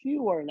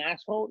an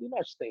asshole, you're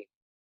not staying.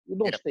 You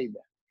don't stay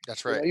there.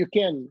 That's right. The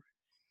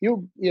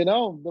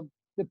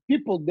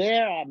people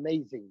there are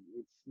amazing.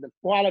 It's the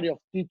quality of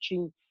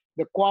teaching,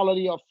 the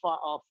quality of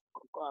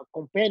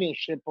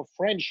companionship, of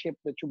friendship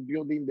that you're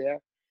building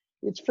there.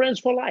 It's friends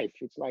for life.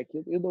 It's like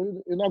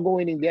you're not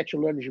going in there to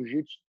learn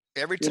jiu-jitsu.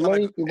 Every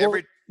time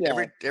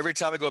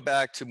I go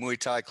back to Muay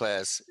Thai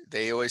class,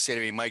 they always say to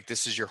me, Mike,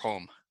 this is your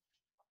home.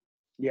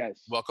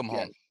 Yes. Welcome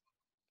home.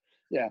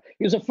 Yeah.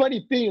 It's a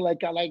funny thing, like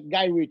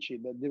Guy Ritchie,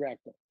 the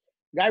director.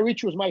 Guy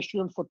Ritchie was my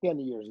student for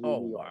 10 years. Oh,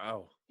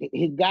 wow.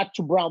 He got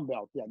to brown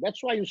belt. Yeah.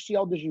 That's why you see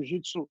all the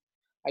jiu-jitsu.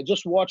 I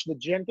just watched The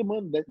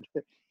Gentleman. Did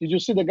you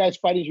see the guys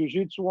fighting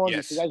jiu-jitsu on?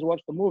 Yes. If you guys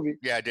watched the movie,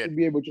 yeah, I did. You'll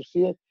be able to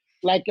see it.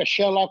 Like a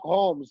Sherlock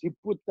Holmes, he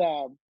put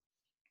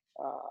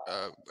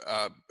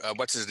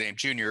what's his name,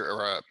 Junior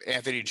or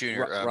Anthony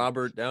Junior?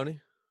 Robert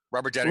Downey.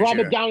 Robert Downey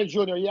Robert Jr. Downey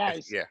Jr.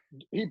 Yes, Yeah.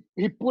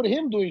 He put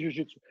him doing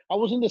jiu-jitsu. I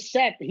was in the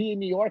set here in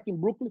New York,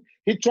 in Brooklyn.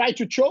 He tried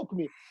to choke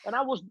me, and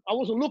I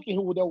wasn't looking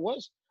who that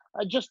was.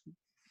 I just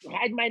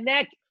had my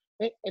neck,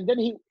 and then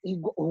he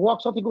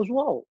walks up. He goes,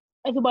 "Whoa!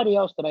 Everybody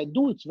else that I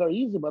do, it's very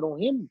easy, but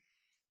on him,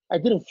 I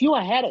didn't feel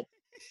I had it."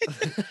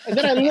 And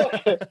then I look,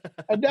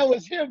 and that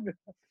was him.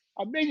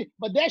 Amazing,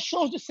 but that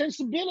shows the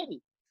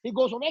sensibility. He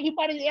goes, on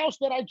everybody else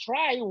that I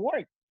try, it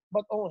worked,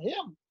 but on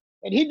him,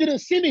 and he didn't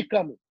see me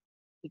coming.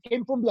 He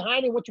came from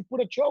behind and went to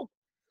put a choke,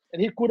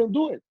 and he couldn't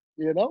do it,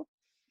 you know?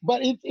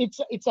 But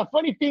it's a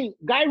funny thing.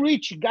 Guy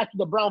Ritchie got to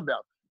the brown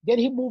belt. Then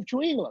he moved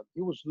to England.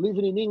 He was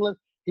living in England.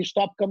 He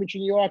stopped coming to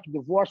New York,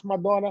 divorced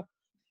Madonna.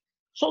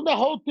 So the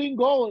whole thing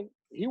going,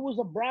 he was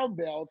a brown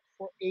belt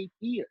for 8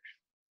 years.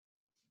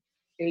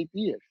 8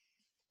 years.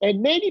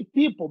 And many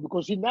people,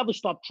 because he never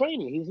stopped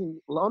training. He's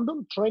in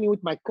London training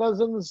with my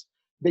cousins.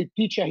 They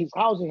teach at his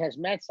house. He has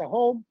mats at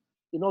home.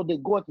 You know, they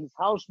go at his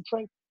house to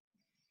train.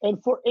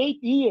 And for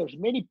 8 years,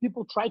 many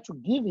people tried to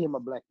give him a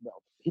black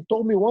belt. He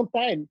told me one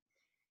time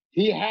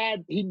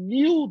he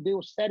knew they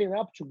were setting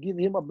up to give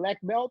him a black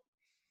belt,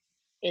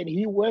 and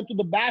he went to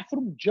the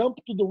bathroom,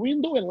 jumped to the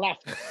window, and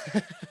left.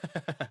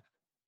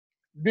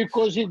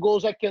 Because he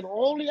goes, I can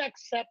only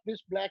accept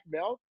this black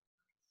belt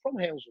from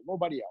Renzo,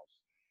 nobody else.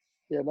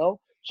 You know?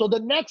 So the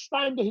next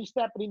time that he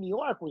stepped in New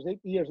York was 8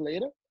 years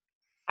later.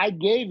 I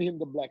gave him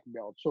the black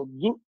belt. So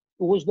it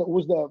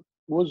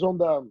was on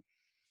the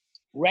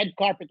red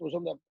carpet, was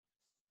on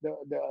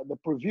the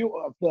preview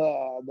of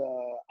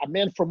the A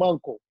Man from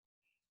U.N.C.L.E.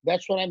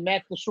 That's when I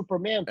met the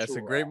Superman. That's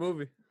a great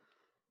movie.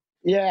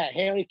 Yeah,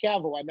 Henry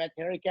Cavill. I met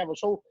Henry Cavill.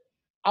 So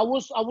I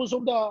was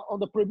on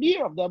the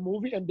premiere of that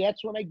movie, and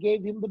that's when I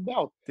gave him the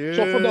belt. Dude,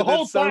 so for the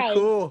whole that's so time,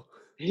 cool.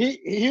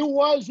 he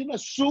was in a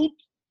suit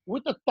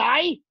with a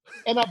tie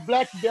and a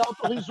black belt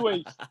on his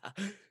waist.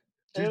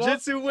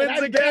 Jiu-jitsu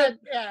wins again.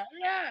 Yeah.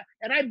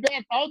 And I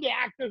bet all the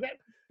actors are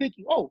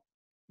thinking, oh,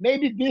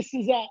 maybe this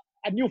is a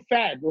new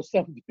fad or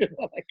something.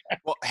 Like that.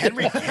 Well,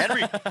 Henry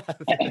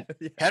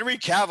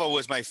Cavill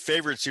was my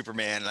favorite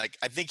Superman. Like,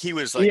 I think he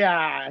was like,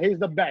 yeah, he's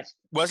the best.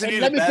 Wasn't he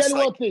let the me best? tell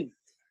you one thing.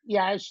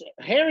 Yeah,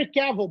 Henry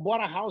Cavill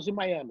bought a house in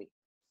Miami,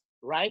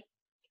 right?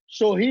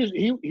 So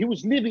he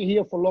was living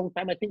here for a long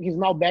time. I think he's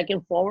now back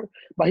and forward,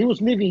 but he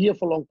was living here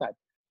for a long time.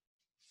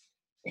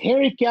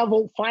 Henry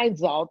Cavill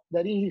finds out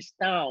that in his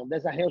town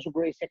there's a Renzo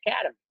Gracie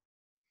Academy,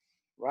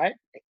 right?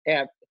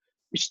 And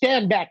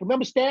Stan back.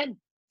 Remember Stan?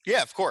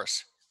 Yeah, of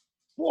course.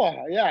 Boy,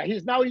 yeah,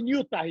 he's now in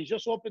Utah. He's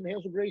just opened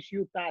Renzo Gracie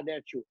Utah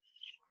there too.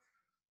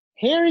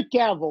 Henry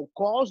Cavill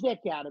calls the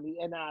academy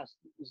and asks,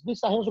 "Is this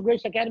a Renzo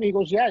Gracie Academy?" He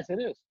goes, "Yes, it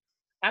is.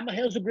 I'm a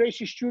Renzo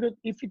Gracie student.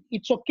 If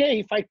it's okay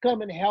if I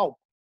come and help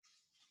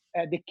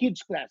the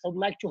kids class, I would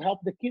like to help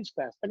the kids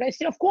class." The guy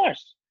said, "Of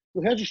course.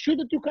 You have a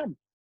student, you come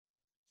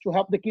to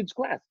help the kids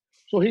class."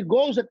 So he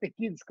goes at the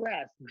kids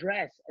class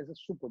dressed as a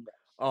Superman.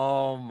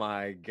 Oh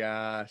my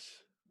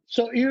gosh.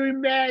 So you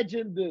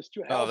imagine this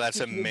to help that's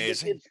kids with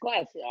amazing. the kids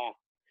class. Yeah.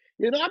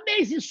 You know,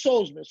 amazing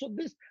souls, man. So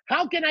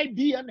how can I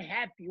be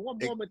unhappy one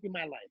moment in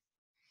my life?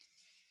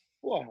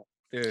 Wow.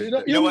 Dude,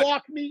 You what?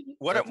 lock me.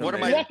 What am You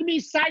I? lock me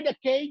inside the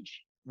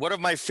cage. One of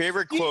my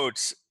favorite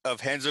quotes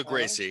of Renzo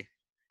Gracie,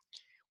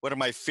 one of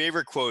my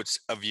favorite quotes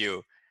of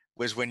you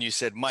was when you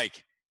said,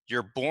 "Mike,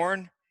 you're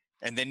born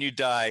and then you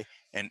die,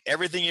 and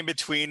everything in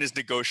between is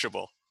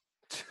negotiable."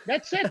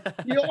 That's it.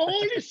 The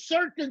only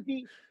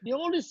certainty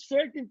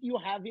you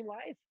have in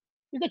life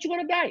is that you're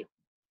gonna die.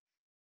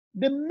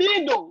 The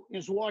middle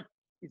is what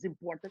is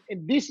important,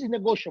 and this is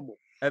negotiable.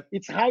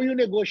 It's how you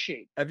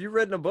negotiate. Have you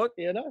written a book?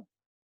 You know?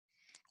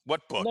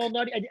 What book? No,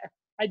 not.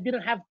 I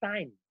didn't have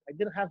time. I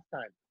didn't have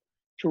time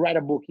to write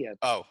a book yet.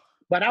 Oh.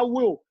 But I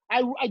will.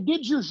 I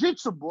did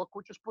jiu-jitsu book,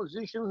 which is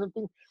positions and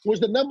things. Was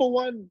the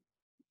 #1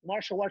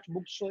 martial arts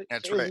book sales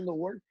in the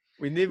world.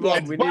 We need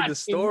the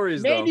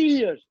stories, though. Many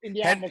years in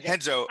the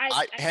Amazon.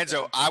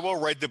 Renzo, I will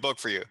write the book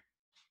for you.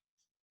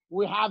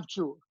 We have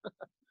to.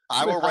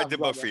 I will write the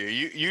book for you.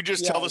 You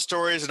just tell the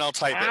stories and I'll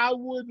type it. I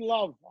would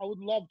love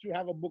to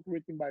have a book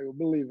written by you.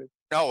 Believe it.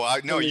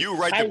 No, you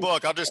write the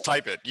book. I'll just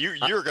type it.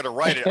 You're gonna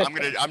write it.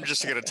 I'm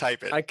just gonna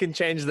type it. I can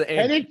change the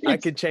ink. I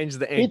can change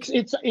the ink.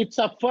 It's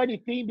a funny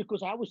thing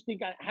because I always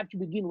think I have to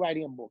begin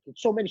writing a book.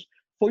 It's so many.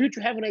 For you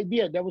to have an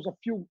idea, there was a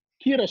few.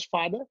 Kira's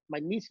father, my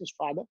niece's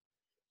father,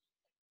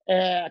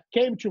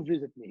 came to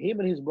visit me. Him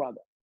and his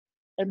brother,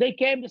 and they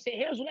came to say,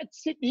 "Hey, so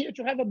let's sit here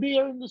to have a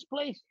beer in this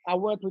place." I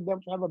went with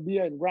them to have a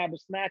beer and grab a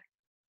snack,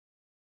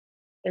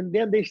 and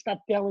then they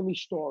stopped telling me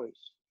stories.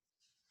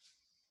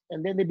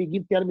 And then they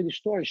begin telling me the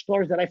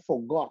stories that I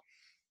forgot.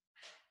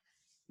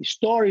 The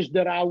stories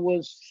that I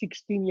was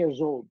 16 years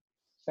old,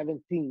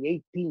 17,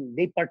 18.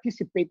 They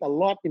participate a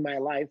lot in my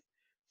life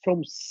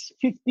from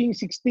 15,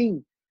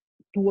 16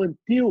 to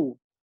until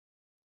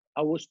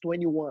I was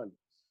 21.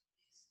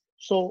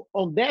 So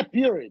on that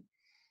period,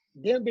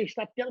 then they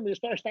start telling me the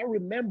story. I start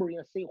remembering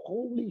and say,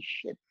 holy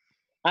shit,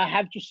 I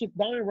have to sit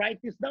down and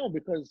write this down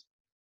because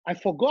I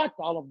forgot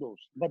all of those.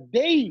 But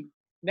they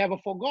never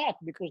forgot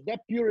because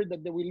that period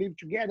that we lived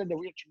together, that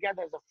we were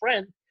together as a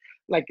friend,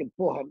 like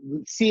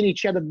seeing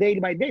each other day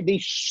by day. They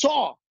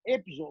saw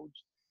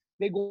episodes.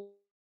 They go,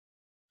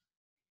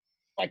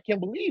 I can't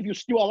believe you're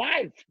still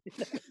alive.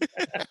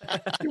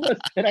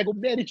 And I go,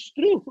 man, it's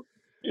true.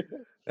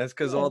 That's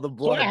because all the So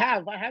blood.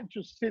 I have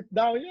to sit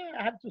down. Yeah,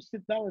 I have to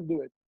sit down and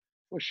do it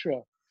for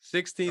sure.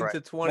 16 Right.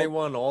 to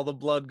 21, all the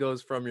blood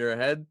goes from your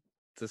head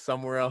to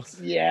somewhere else.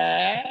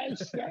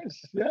 Yes.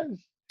 You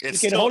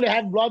It's can still only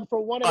have blood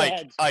from one of the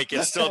heads. Ike,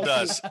 it still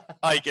does.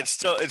 Ike, it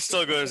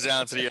still goes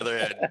down to the other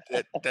head.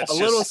 That's A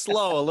little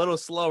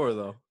slower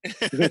though.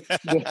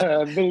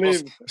 Well,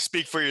 Believe.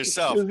 speak for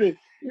yourself.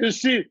 You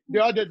see,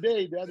 the other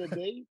day,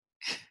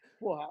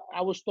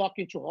 I was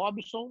talking to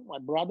Robinson, my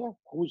brother,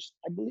 who's,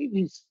 I believe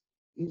he's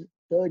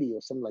 30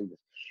 or something like this,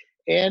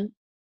 and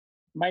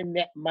my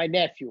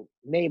nephew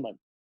Neyman,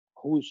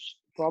 who's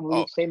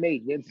probably same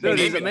age. Dude,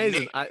 he's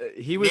amazing.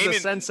 He was a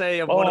sensei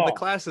of one of the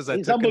classes I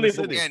took in the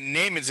city. Yeah,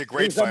 Neyman's a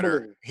great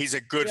fighter. He's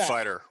a good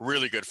fighter,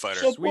 really good fighter.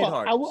 So,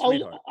 Sweetheart. I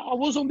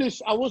was on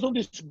this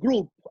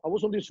group.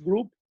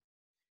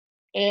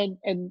 And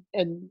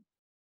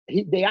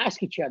they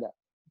ask each other,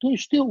 do you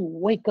still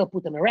wake up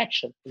with an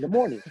erection in the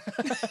morning?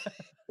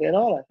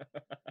 Like,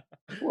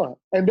 what?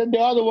 And then the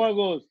other one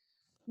goes,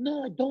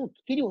 no, I don't.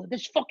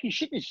 This fucking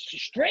shit is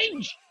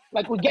strange.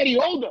 Like we're getting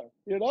older,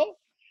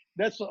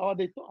 That's how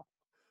they talk.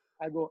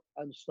 I go,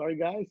 I'm sorry,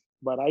 guys,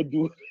 but I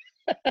do.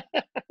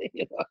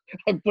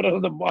 I put it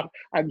on the mark.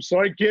 I'm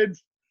sorry,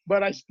 kids,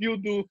 but I still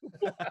do.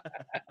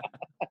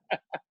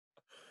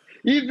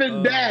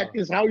 Even that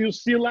is how you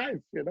see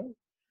life,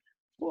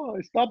 Well,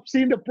 stop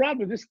seeing the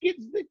problem. These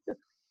kids,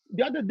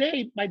 the other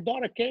day, my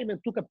daughter came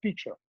and took a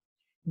picture.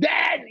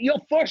 Dad,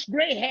 your first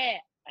gray hair.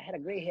 I had a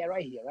gray hair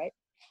right here, right?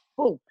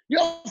 Boom.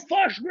 Your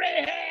first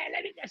gray hair.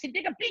 I said,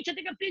 take a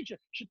picture.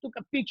 She took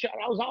a picture.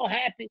 I was all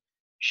happy.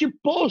 She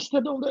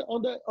posted on the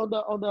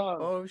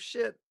Oh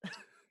shit.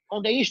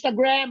 on the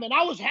Instagram, and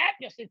I was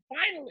happy. I said,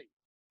 finally,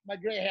 my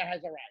gray hair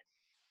has arrived.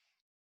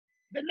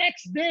 The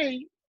next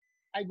day,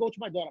 I go to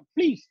my daughter,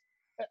 please,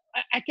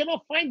 I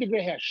cannot find the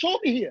gray hair. Show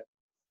me here.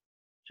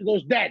 She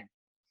goes, Dad,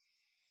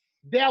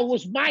 there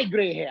was my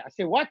gray hair. I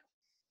said, what?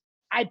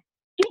 I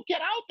took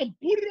it out and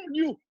put it on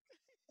you.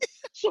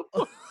 So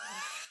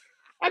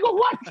I go,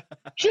 what?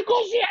 She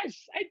goes,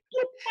 yes, I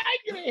took my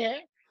gray hair,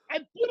 I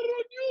put it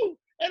on you,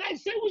 and I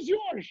said it was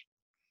yours.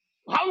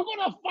 How am I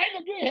gonna find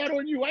a gray hair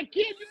on you? I can't,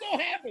 you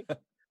don't have it.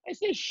 I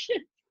said,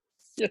 shit.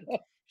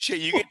 Shit,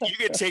 you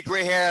can take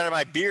gray hair out of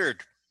my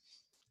beard.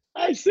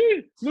 I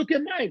see. Look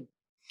at mine.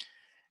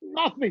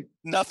 Nothing.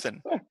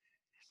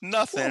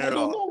 Nothing I at don't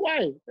all. know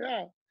why.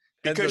 Yeah.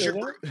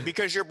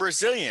 Because you're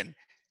Brazilian.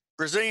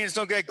 Brazilians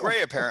don't get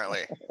gray,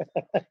 apparently.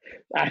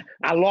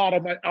 A lot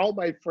of all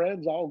my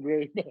friends are all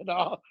gray, man.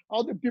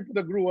 All the people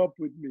that grew up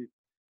with me.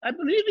 I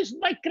believe it's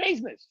my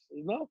craziness,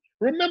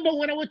 Remember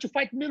when I went to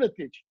fight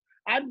Miletich?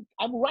 I'm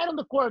right on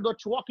the corridor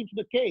to walk into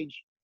the cage.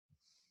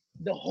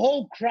 The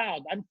whole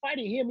crowd, I'm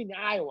fighting him in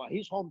Iowa,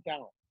 his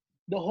hometown.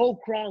 The whole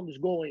crowd is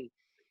going,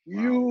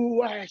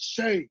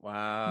 USA,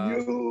 wow,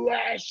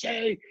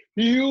 USA,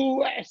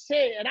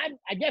 USA. And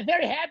I get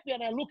very happy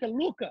and I look at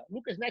Luca.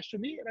 Luca's next to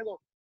me and I go,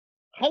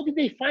 how did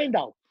they find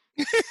out?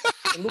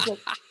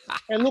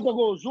 and Luca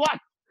goes, what?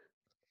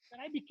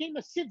 And I became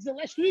a citizen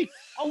last week.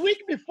 A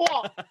week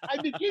before, I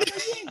became a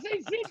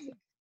USA citizen.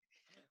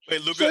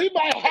 Wait, Luca. So in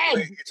my head,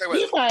 you're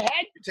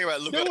talking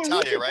about Luca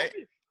Italia, right?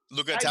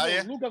 Luca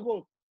Italia? Luca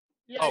goes,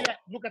 yeah,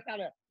 Luca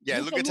Italia. Yeah,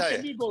 Luca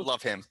Italia. Goes,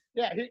 love him.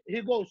 Yeah,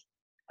 he goes,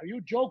 are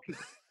you joking?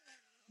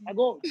 I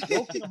go,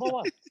 joking about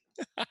what?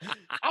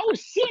 I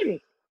was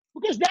serious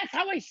because that's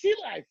how I see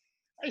life.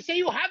 I say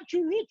you have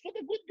to root for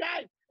the good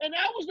guy, and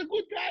I was the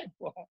good guy.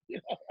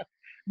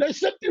 There's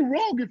something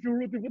wrong if you're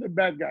rooting for the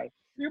bad guy.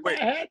 In my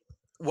head.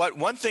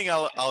 One thing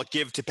I'll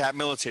give to Pat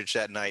Miletich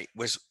that night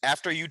was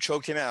after you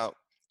choked him out,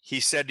 he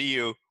said to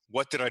you,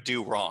 "What did I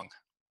do wrong?"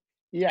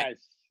 Yes.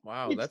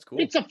 Wow, that's cool.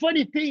 It's a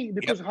funny thing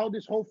because how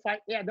this whole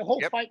fight,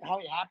 fight, how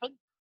it happened.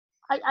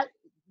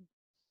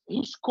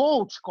 His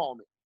coach called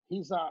me.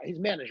 His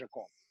manager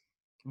called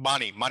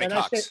me. Monty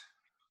Cox. Said,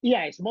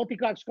 yes, Monty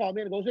Cox called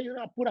me and goes, hey,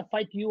 I put a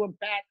fight to you and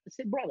Pat. I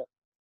said, brother,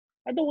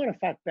 I don't want to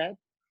fight Pat.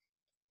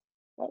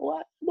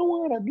 What? I don't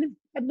want to.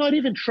 I'm not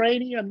even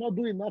training. I'm not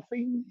doing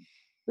nothing.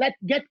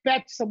 Get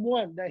Pat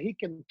someone that he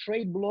can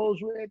trade blows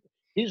with.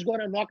 He's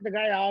gonna knock the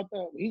guy out.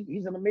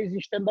 He's an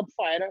amazing stand-up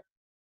fighter,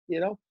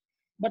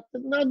 But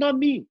no, not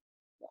me.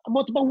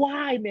 But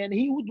why, man?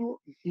 He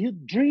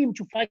would dream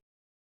to fight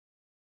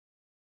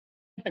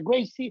a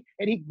Gracie,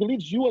 and he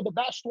believes you are the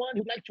best one.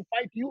 He'd like to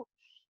fight you.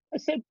 I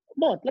said,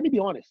 Mont, let me be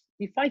honest.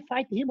 If I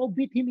fight him, I'll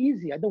beat him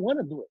easy. I don't want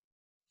to do it.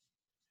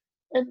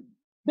 And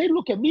they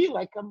look at me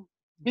like I'm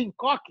being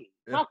cocky.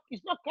 Yeah.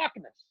 It's not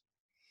cockiness.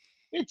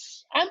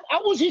 I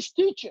was his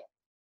teacher.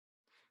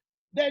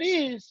 There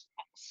is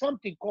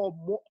something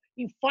called,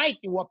 in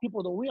fighting, what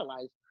people don't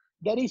realize,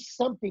 there is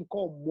something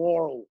called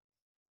moral.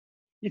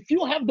 If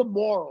you have the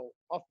moral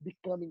of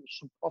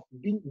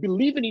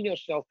believing in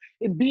yourself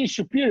and being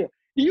superior,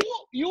 you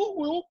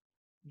will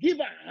give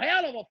a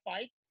hell of a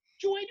fight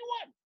to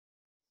anyone.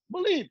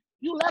 Believe,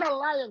 You let a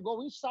lion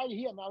go inside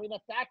here now and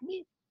attack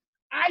me,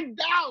 I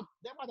doubt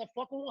that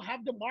motherfucker will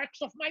have the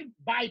marks of my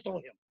bite on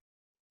him.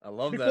 I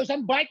love because that.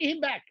 I'm biting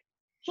him back.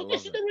 So I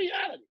this love is that. the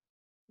reality.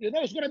 You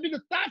know, it's going to be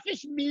the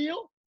toughest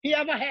meal he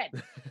ever had.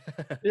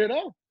 You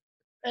know,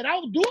 and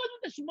I'll do it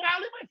with a smile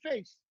in my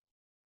face.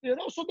 You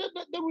know, so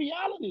the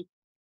reality,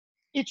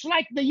 it's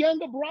like the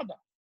younger brother.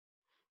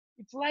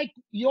 It's like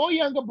your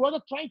younger brother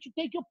trying to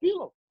take your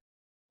pillow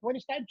when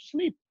it's time to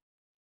sleep.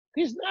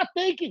 He's not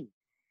taking.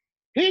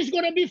 He's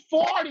going to be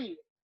 40.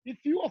 If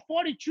you are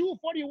 42,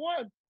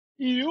 41,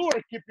 you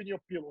are keeping your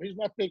pillow. He's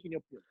not taking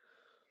your pillow.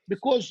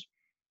 Because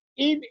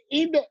in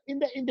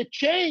the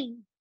chain,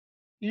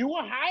 you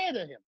are higher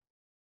than him.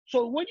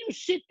 So when you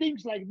see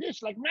things like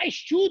this, like my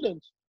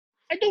students,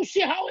 I don't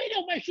see how any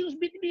of my students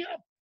beat me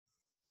up.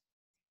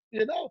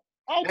 You know,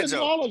 all the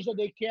knowledge that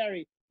they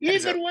carry,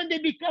 even when they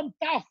become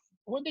tough,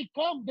 when they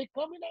come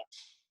in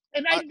a,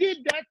 and I did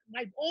that.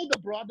 My older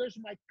brothers,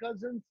 my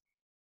cousins,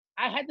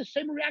 I had the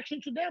same reaction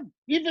to them.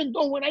 Even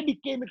though when I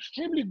became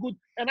extremely good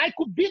and I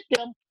could beat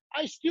them,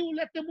 I still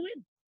let them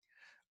win.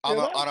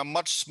 On a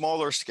much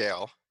smaller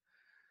scale,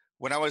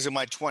 when I was in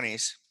my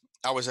 20s,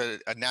 I was a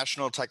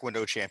national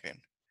Taekwondo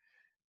champion.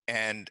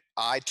 And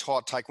I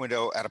taught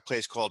Taekwondo at a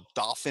place called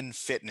Dolphin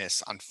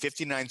Fitness on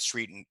 59th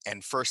Street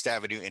and First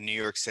Avenue in New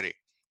York City.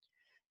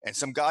 And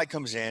some guy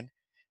comes in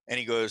and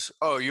he goes,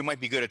 "Oh, you might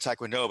be good at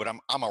Taekwondo, but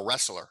I'm a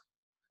wrestler."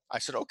 I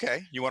said,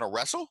 "Okay, you want to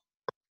wrestle?"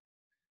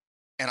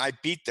 And I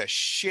beat the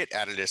shit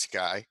out of this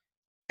guy.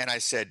 And I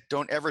said,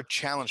 "Don't ever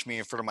challenge me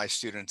in front of my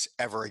students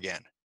ever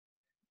again."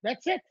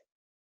 That's it.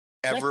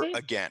 Ever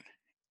again.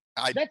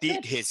 I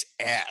beat his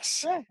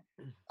ass. Yeah.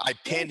 I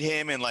pinned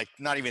him in like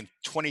not even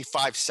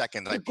 25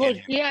 seconds. Because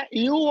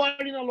you are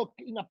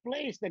in a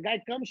place the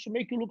guy comes to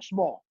make you look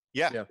small.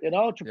 Yeah. You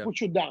know, to put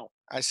you down.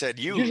 I said,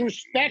 you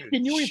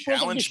disrespecting you in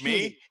front of the challenge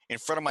me in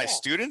front of my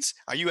students?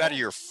 Are you out of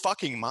your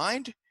fucking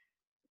mind?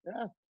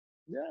 Yeah.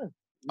 Yeah.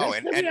 Oh,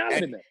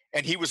 That's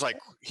and he was like,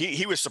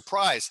 he was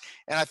surprised.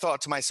 And I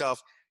thought to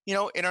myself, you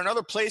know, in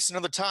another place,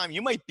 another time,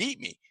 you might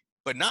beat me,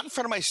 but not in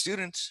front of my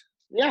students.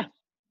 Yeah.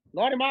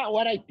 Not about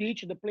what I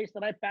teach, the place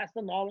that I pass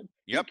the knowledge.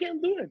 Yep. You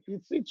can't do it.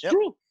 It's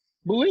true.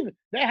 Believe it.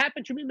 That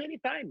happened to me many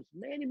times.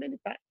 Many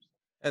times.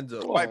 And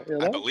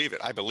I believe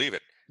it. I believe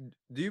it.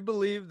 Do you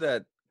believe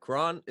that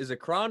Kron, is it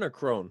Kron or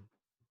Crone?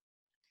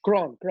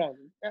 Kron.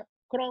 Yeah.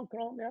 Kron,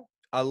 yeah.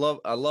 I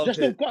love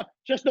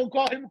just don't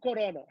call him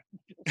Corona.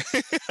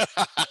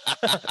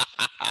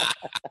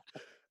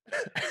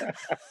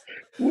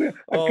 We're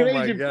a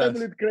crazy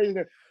family,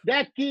 crazy.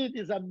 That kid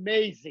is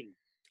amazing.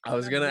 I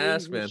was gonna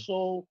ask, man.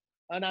 So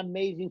an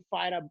amazing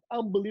fighter,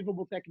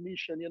 unbelievable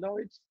technician. You know,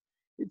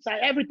 it's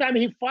like every time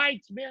he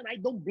fights, man, I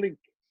don't blink.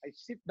 I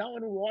sit down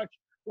and watch.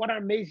 What an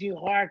amazing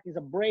heart! He's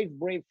a brave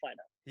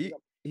fighter.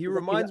 He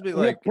reminds me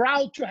we're like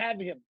proud to have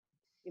him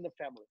in the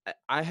family.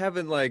 I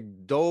haven't like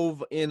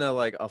dove in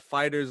a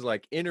fighter's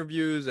like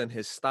interviews and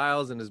his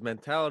styles and his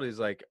mentalities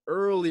like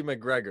early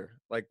McGregor,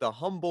 like the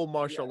humble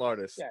martial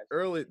artist. Yes.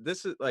 Early,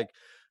 this is like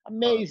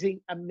amazing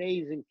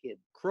kid.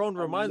 Crone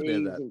reminds me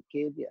of that. Amazing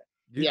kid,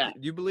 Do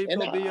you believe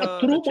and he'll be a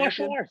true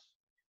martial arts?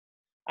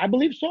 I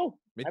believe so.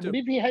 Me too. I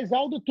believe he has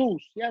all the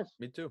tools. Yes.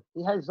 Me too.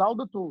 He has all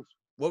the tools.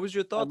 What was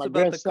your thoughts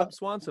about the Cub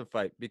Swanson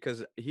fight?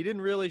 Because he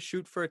didn't really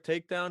shoot for a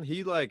takedown.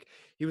 He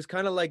was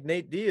kind of like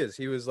Nate Diaz.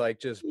 He was like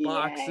just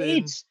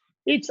boxing.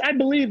 It's I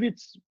believe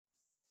it's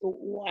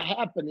what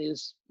happened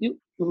is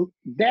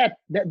that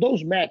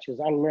those matches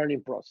are a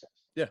learning process.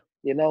 Yeah.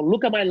 You know,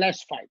 look at my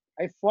last fight.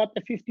 I fought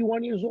at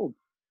 51 years old.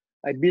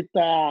 I beat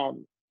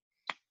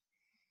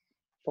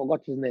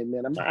forgot his name,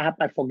 man.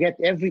 I forget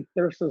every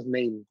person's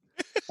name.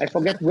 I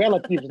forget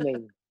relatives'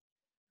 name.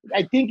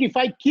 I think if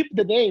I keep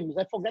the names,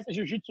 I forget the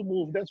jiu-jitsu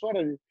move. That's what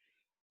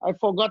I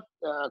forgot.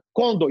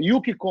 Kondo,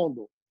 Yuki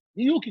Kondo.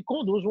 Yuki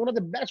Kondo was one of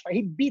the best.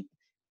 He beat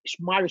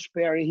Mario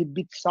Sperry. He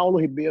beat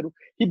Saulo Ribeiro.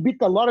 He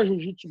beat a lot of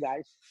jiu-jitsu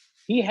guys.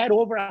 He had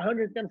over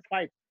 110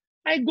 fights.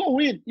 I go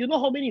in. You know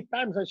how many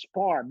times I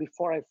spar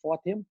before I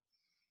fought him?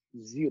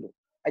 0.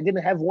 I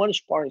didn't have one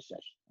sparring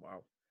session.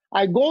 Wow.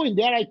 I go in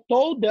there. I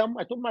told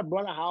my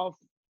brother Half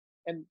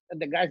and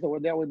the guys that were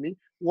there with me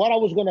what I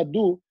was gonna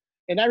do.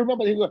 And I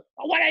remember he goes,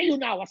 "Oh, what are you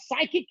now? A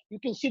psychic? You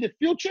can see the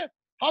future?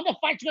 How the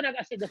fight's gonna?"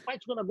 I said, "The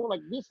fight's gonna go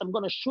like this. I'm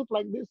gonna shoot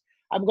like this.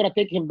 I'm gonna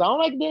take him down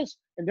like this,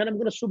 and then I'm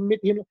gonna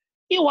submit him."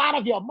 You out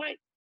of your mind?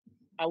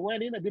 I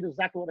went in. I did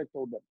exactly what I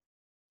told them.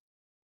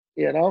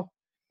 You know,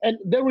 and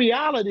the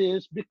reality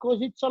is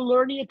because it's a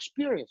learning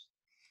experience.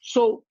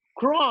 So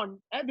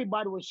Kron,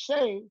 everybody was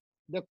saying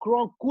that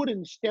Kron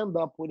couldn't stand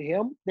up with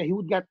him, that he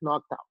would get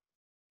knocked out.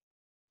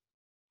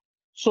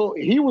 So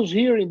he was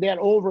hearing that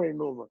over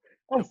and over.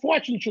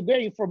 Unfortunately,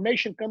 today,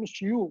 information comes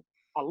to you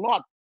a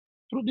lot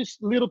through this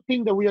little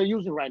thing that we are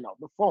using right now,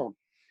 the phone.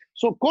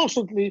 So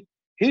constantly,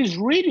 he's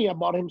reading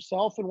about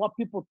himself and what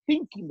people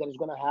thinking that is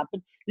going to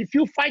happen. If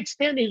you fight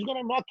standing, he's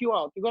going to knock you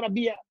out. You're going to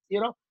be,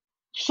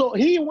 So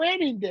he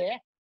went in there,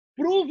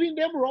 proving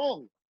them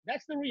wrong.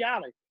 That's the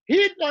reality.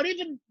 He not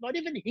even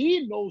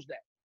he knows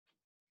that.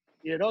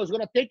 It's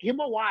going to take him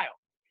a while.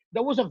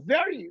 There was a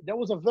very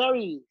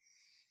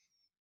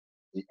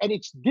and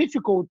it's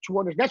difficult to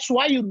understand. That's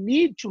why you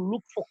need to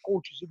look for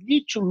coaches. You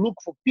need to look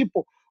for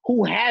people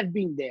who have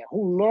been there,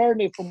 who learn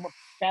it from a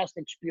past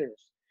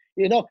experience.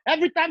 You know,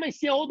 every time I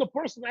see an older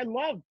person I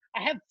love,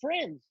 I have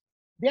friends.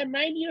 They're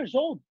 9 years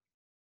old.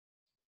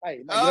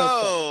 Aí,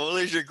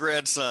 there's your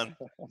grandson.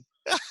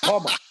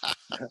 Toma.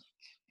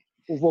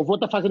 O vovô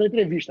tá fazendo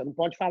entrevista, não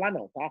pode falar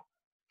não, tá?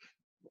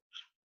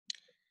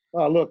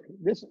 Oh, look,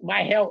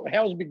 my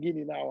hell's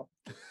beginning now.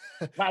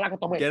 Vai lá com a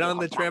tua mãe. Get on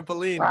the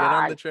trampoline. Get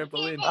on the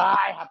trampoline.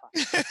 Vai,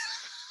 rapaz.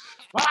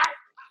 Vai.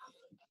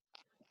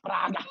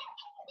 Praga.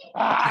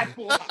 Ai,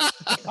 porra.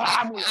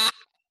 Ah, mulher.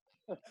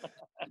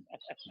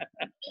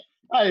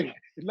 Aí,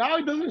 now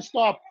it doesn't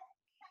stop.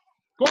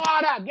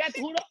 Cora, get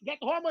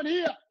Roman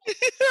here.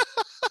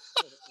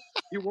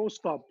 He won't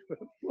stop.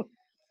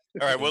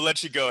 All right, we'll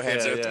let you go,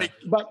 Renzo. Yeah.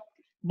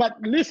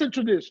 But listen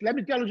to this. Let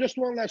me tell you just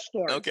one last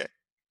story. Okay.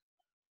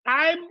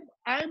 I'm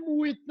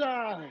with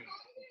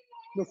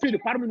meu filho,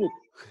 para um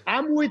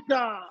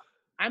minuto.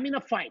 I'm in a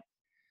fight.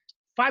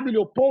 Fabio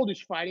Leopoldo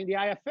is fighting the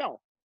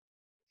IFL.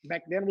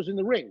 Back then was in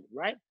the ring,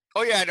 right?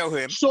 Oh yeah, I know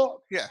him.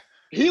 So yeah,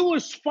 he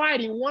was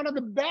fighting one of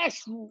the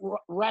best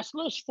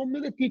wrestlers from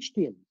the Teach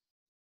team.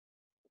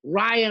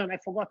 Ryan, I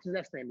forgot his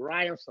last name.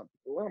 Ryan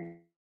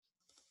something.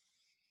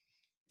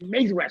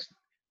 Amazing wrestler.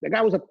 The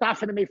guy was a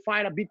tough MMA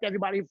fighter, beat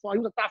everybody he fought. He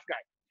was a tough guy.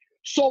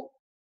 So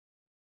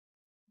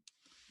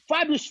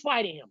Fabio's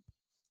fighting him.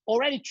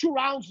 Already 2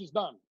 rounds is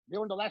done. They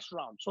were in the last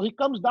round. So he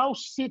comes down,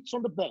 sits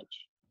on the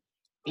bench.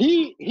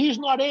 He's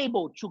not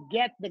able to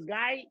get the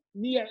guy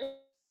near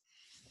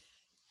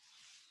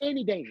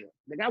any danger.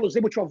 The guy was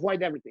able to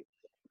avoid everything.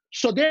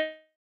 So then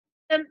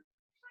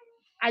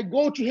I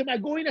go to him. I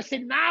go in and say,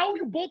 now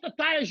you both are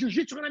tired.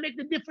 Jiu-jitsu going to make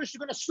the difference. You're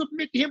going to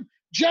submit him.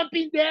 Jump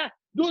in there.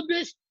 Do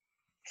this.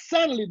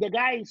 Suddenly, the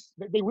guys,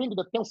 they ring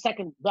the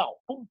 10-second bell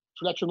to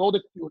let you know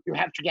that you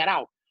have to get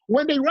out.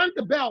 When they rang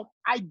the bell,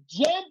 I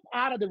jump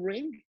out of the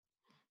ring,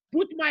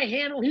 put my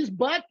hand on his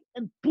butt,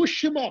 and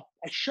push him up.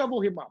 I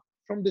shovel him up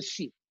from the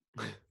seat.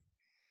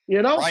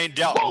 You know? Ryan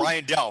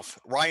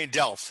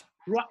Delph.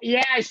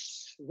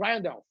 Yes,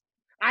 Ryan Delph.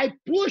 I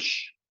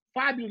push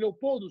Fabio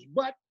Leopoldo's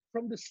butt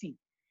from the seat.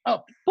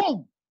 Up.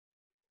 Boom.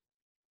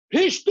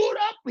 He stood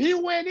up. He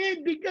went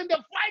in, began the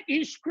fight.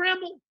 He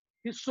scrambled.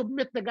 He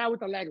submit the guy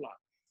with a leg lock,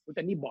 with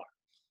a knee bar.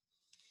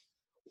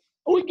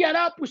 We get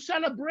up, we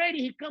celebrate.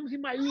 He comes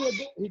in my ear.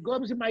 He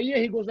goes in my ear.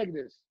 He goes like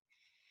this.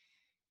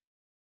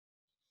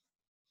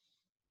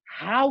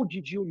 How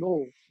did you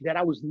know that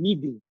I was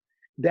needing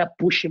that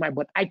push in my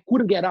butt? I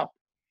couldn't get up.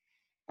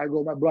 I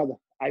go, my brother,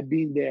 I've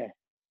been there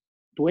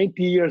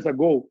 20 years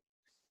ago,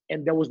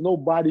 and there was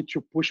nobody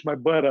to push my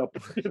butt up.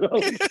 You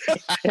know?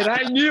 And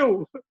I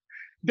knew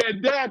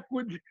that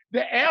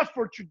the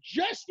effort to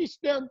just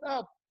stand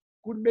up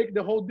could make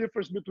the whole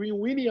difference between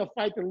winning a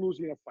fight and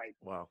losing a fight.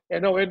 Wow.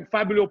 You know, and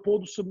Fabio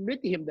Leopoldo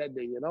submitted him that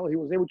day, you know. He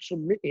was able to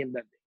submit him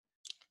that day.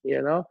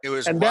 You know? It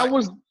was and Ryan, that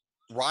was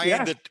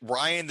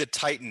Ryan the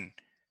Titan.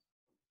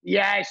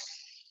 Yes.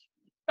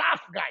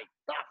 Tough guy.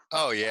 Tough.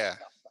 Oh yeah.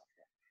 Tough.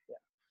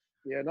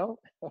 Yeah. You know?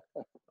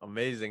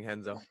 Amazing,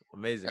 Renzo.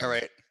 Amazing. All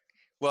right.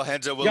 Well,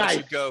 Renzo, we'll guys,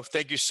 let you go.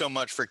 Thank you so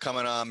much for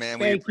coming on, man.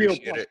 We Thank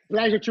appreciate you. it.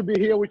 Pleasure to be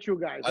here with you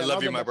guys. I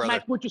love you, my brother.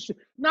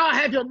 Now I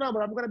have your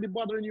number. I'm going to be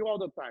bothering you all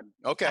the time.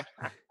 Okay.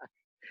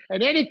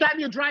 And anytime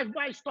you drive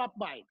by, stop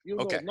by. You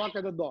know, Okay. knock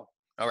at the door.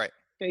 All right.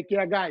 Take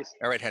care, guys.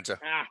 All right, Renzo.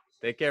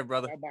 Take care,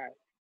 brother.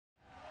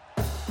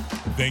 Bye-bye.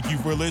 Thank you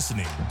for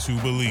listening to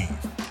Believe.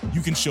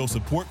 You can show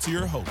support to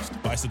your host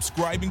by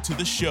subscribing to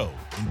the show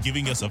and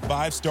giving us a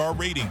 5-star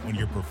rating on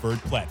your preferred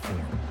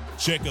platform.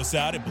 Check us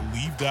out at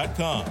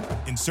Believe.com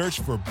and search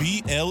for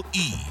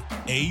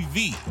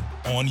BLEAV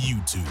on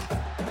YouTube.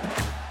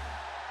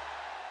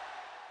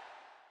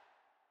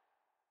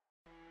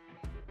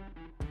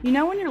 You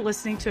know when you're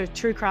listening to a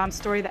true crime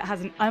story that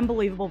has an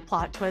unbelievable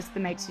plot twist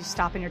that makes you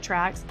stop in your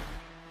tracks?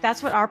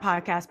 That's what our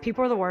podcast,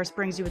 People Are the Worst,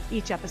 brings you with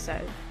each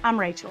episode. I'm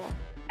Rachel.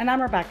 And I'm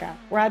Rebecca.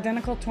 We're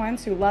identical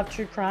twins who love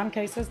true crime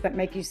cases that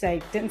make you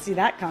say, didn't see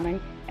that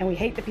coming, and we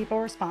hate the people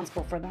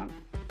responsible for them.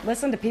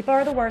 Listen to People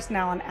Are the Worst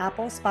now on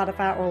Apple,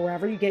 Spotify, or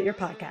wherever you get your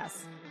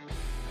podcasts.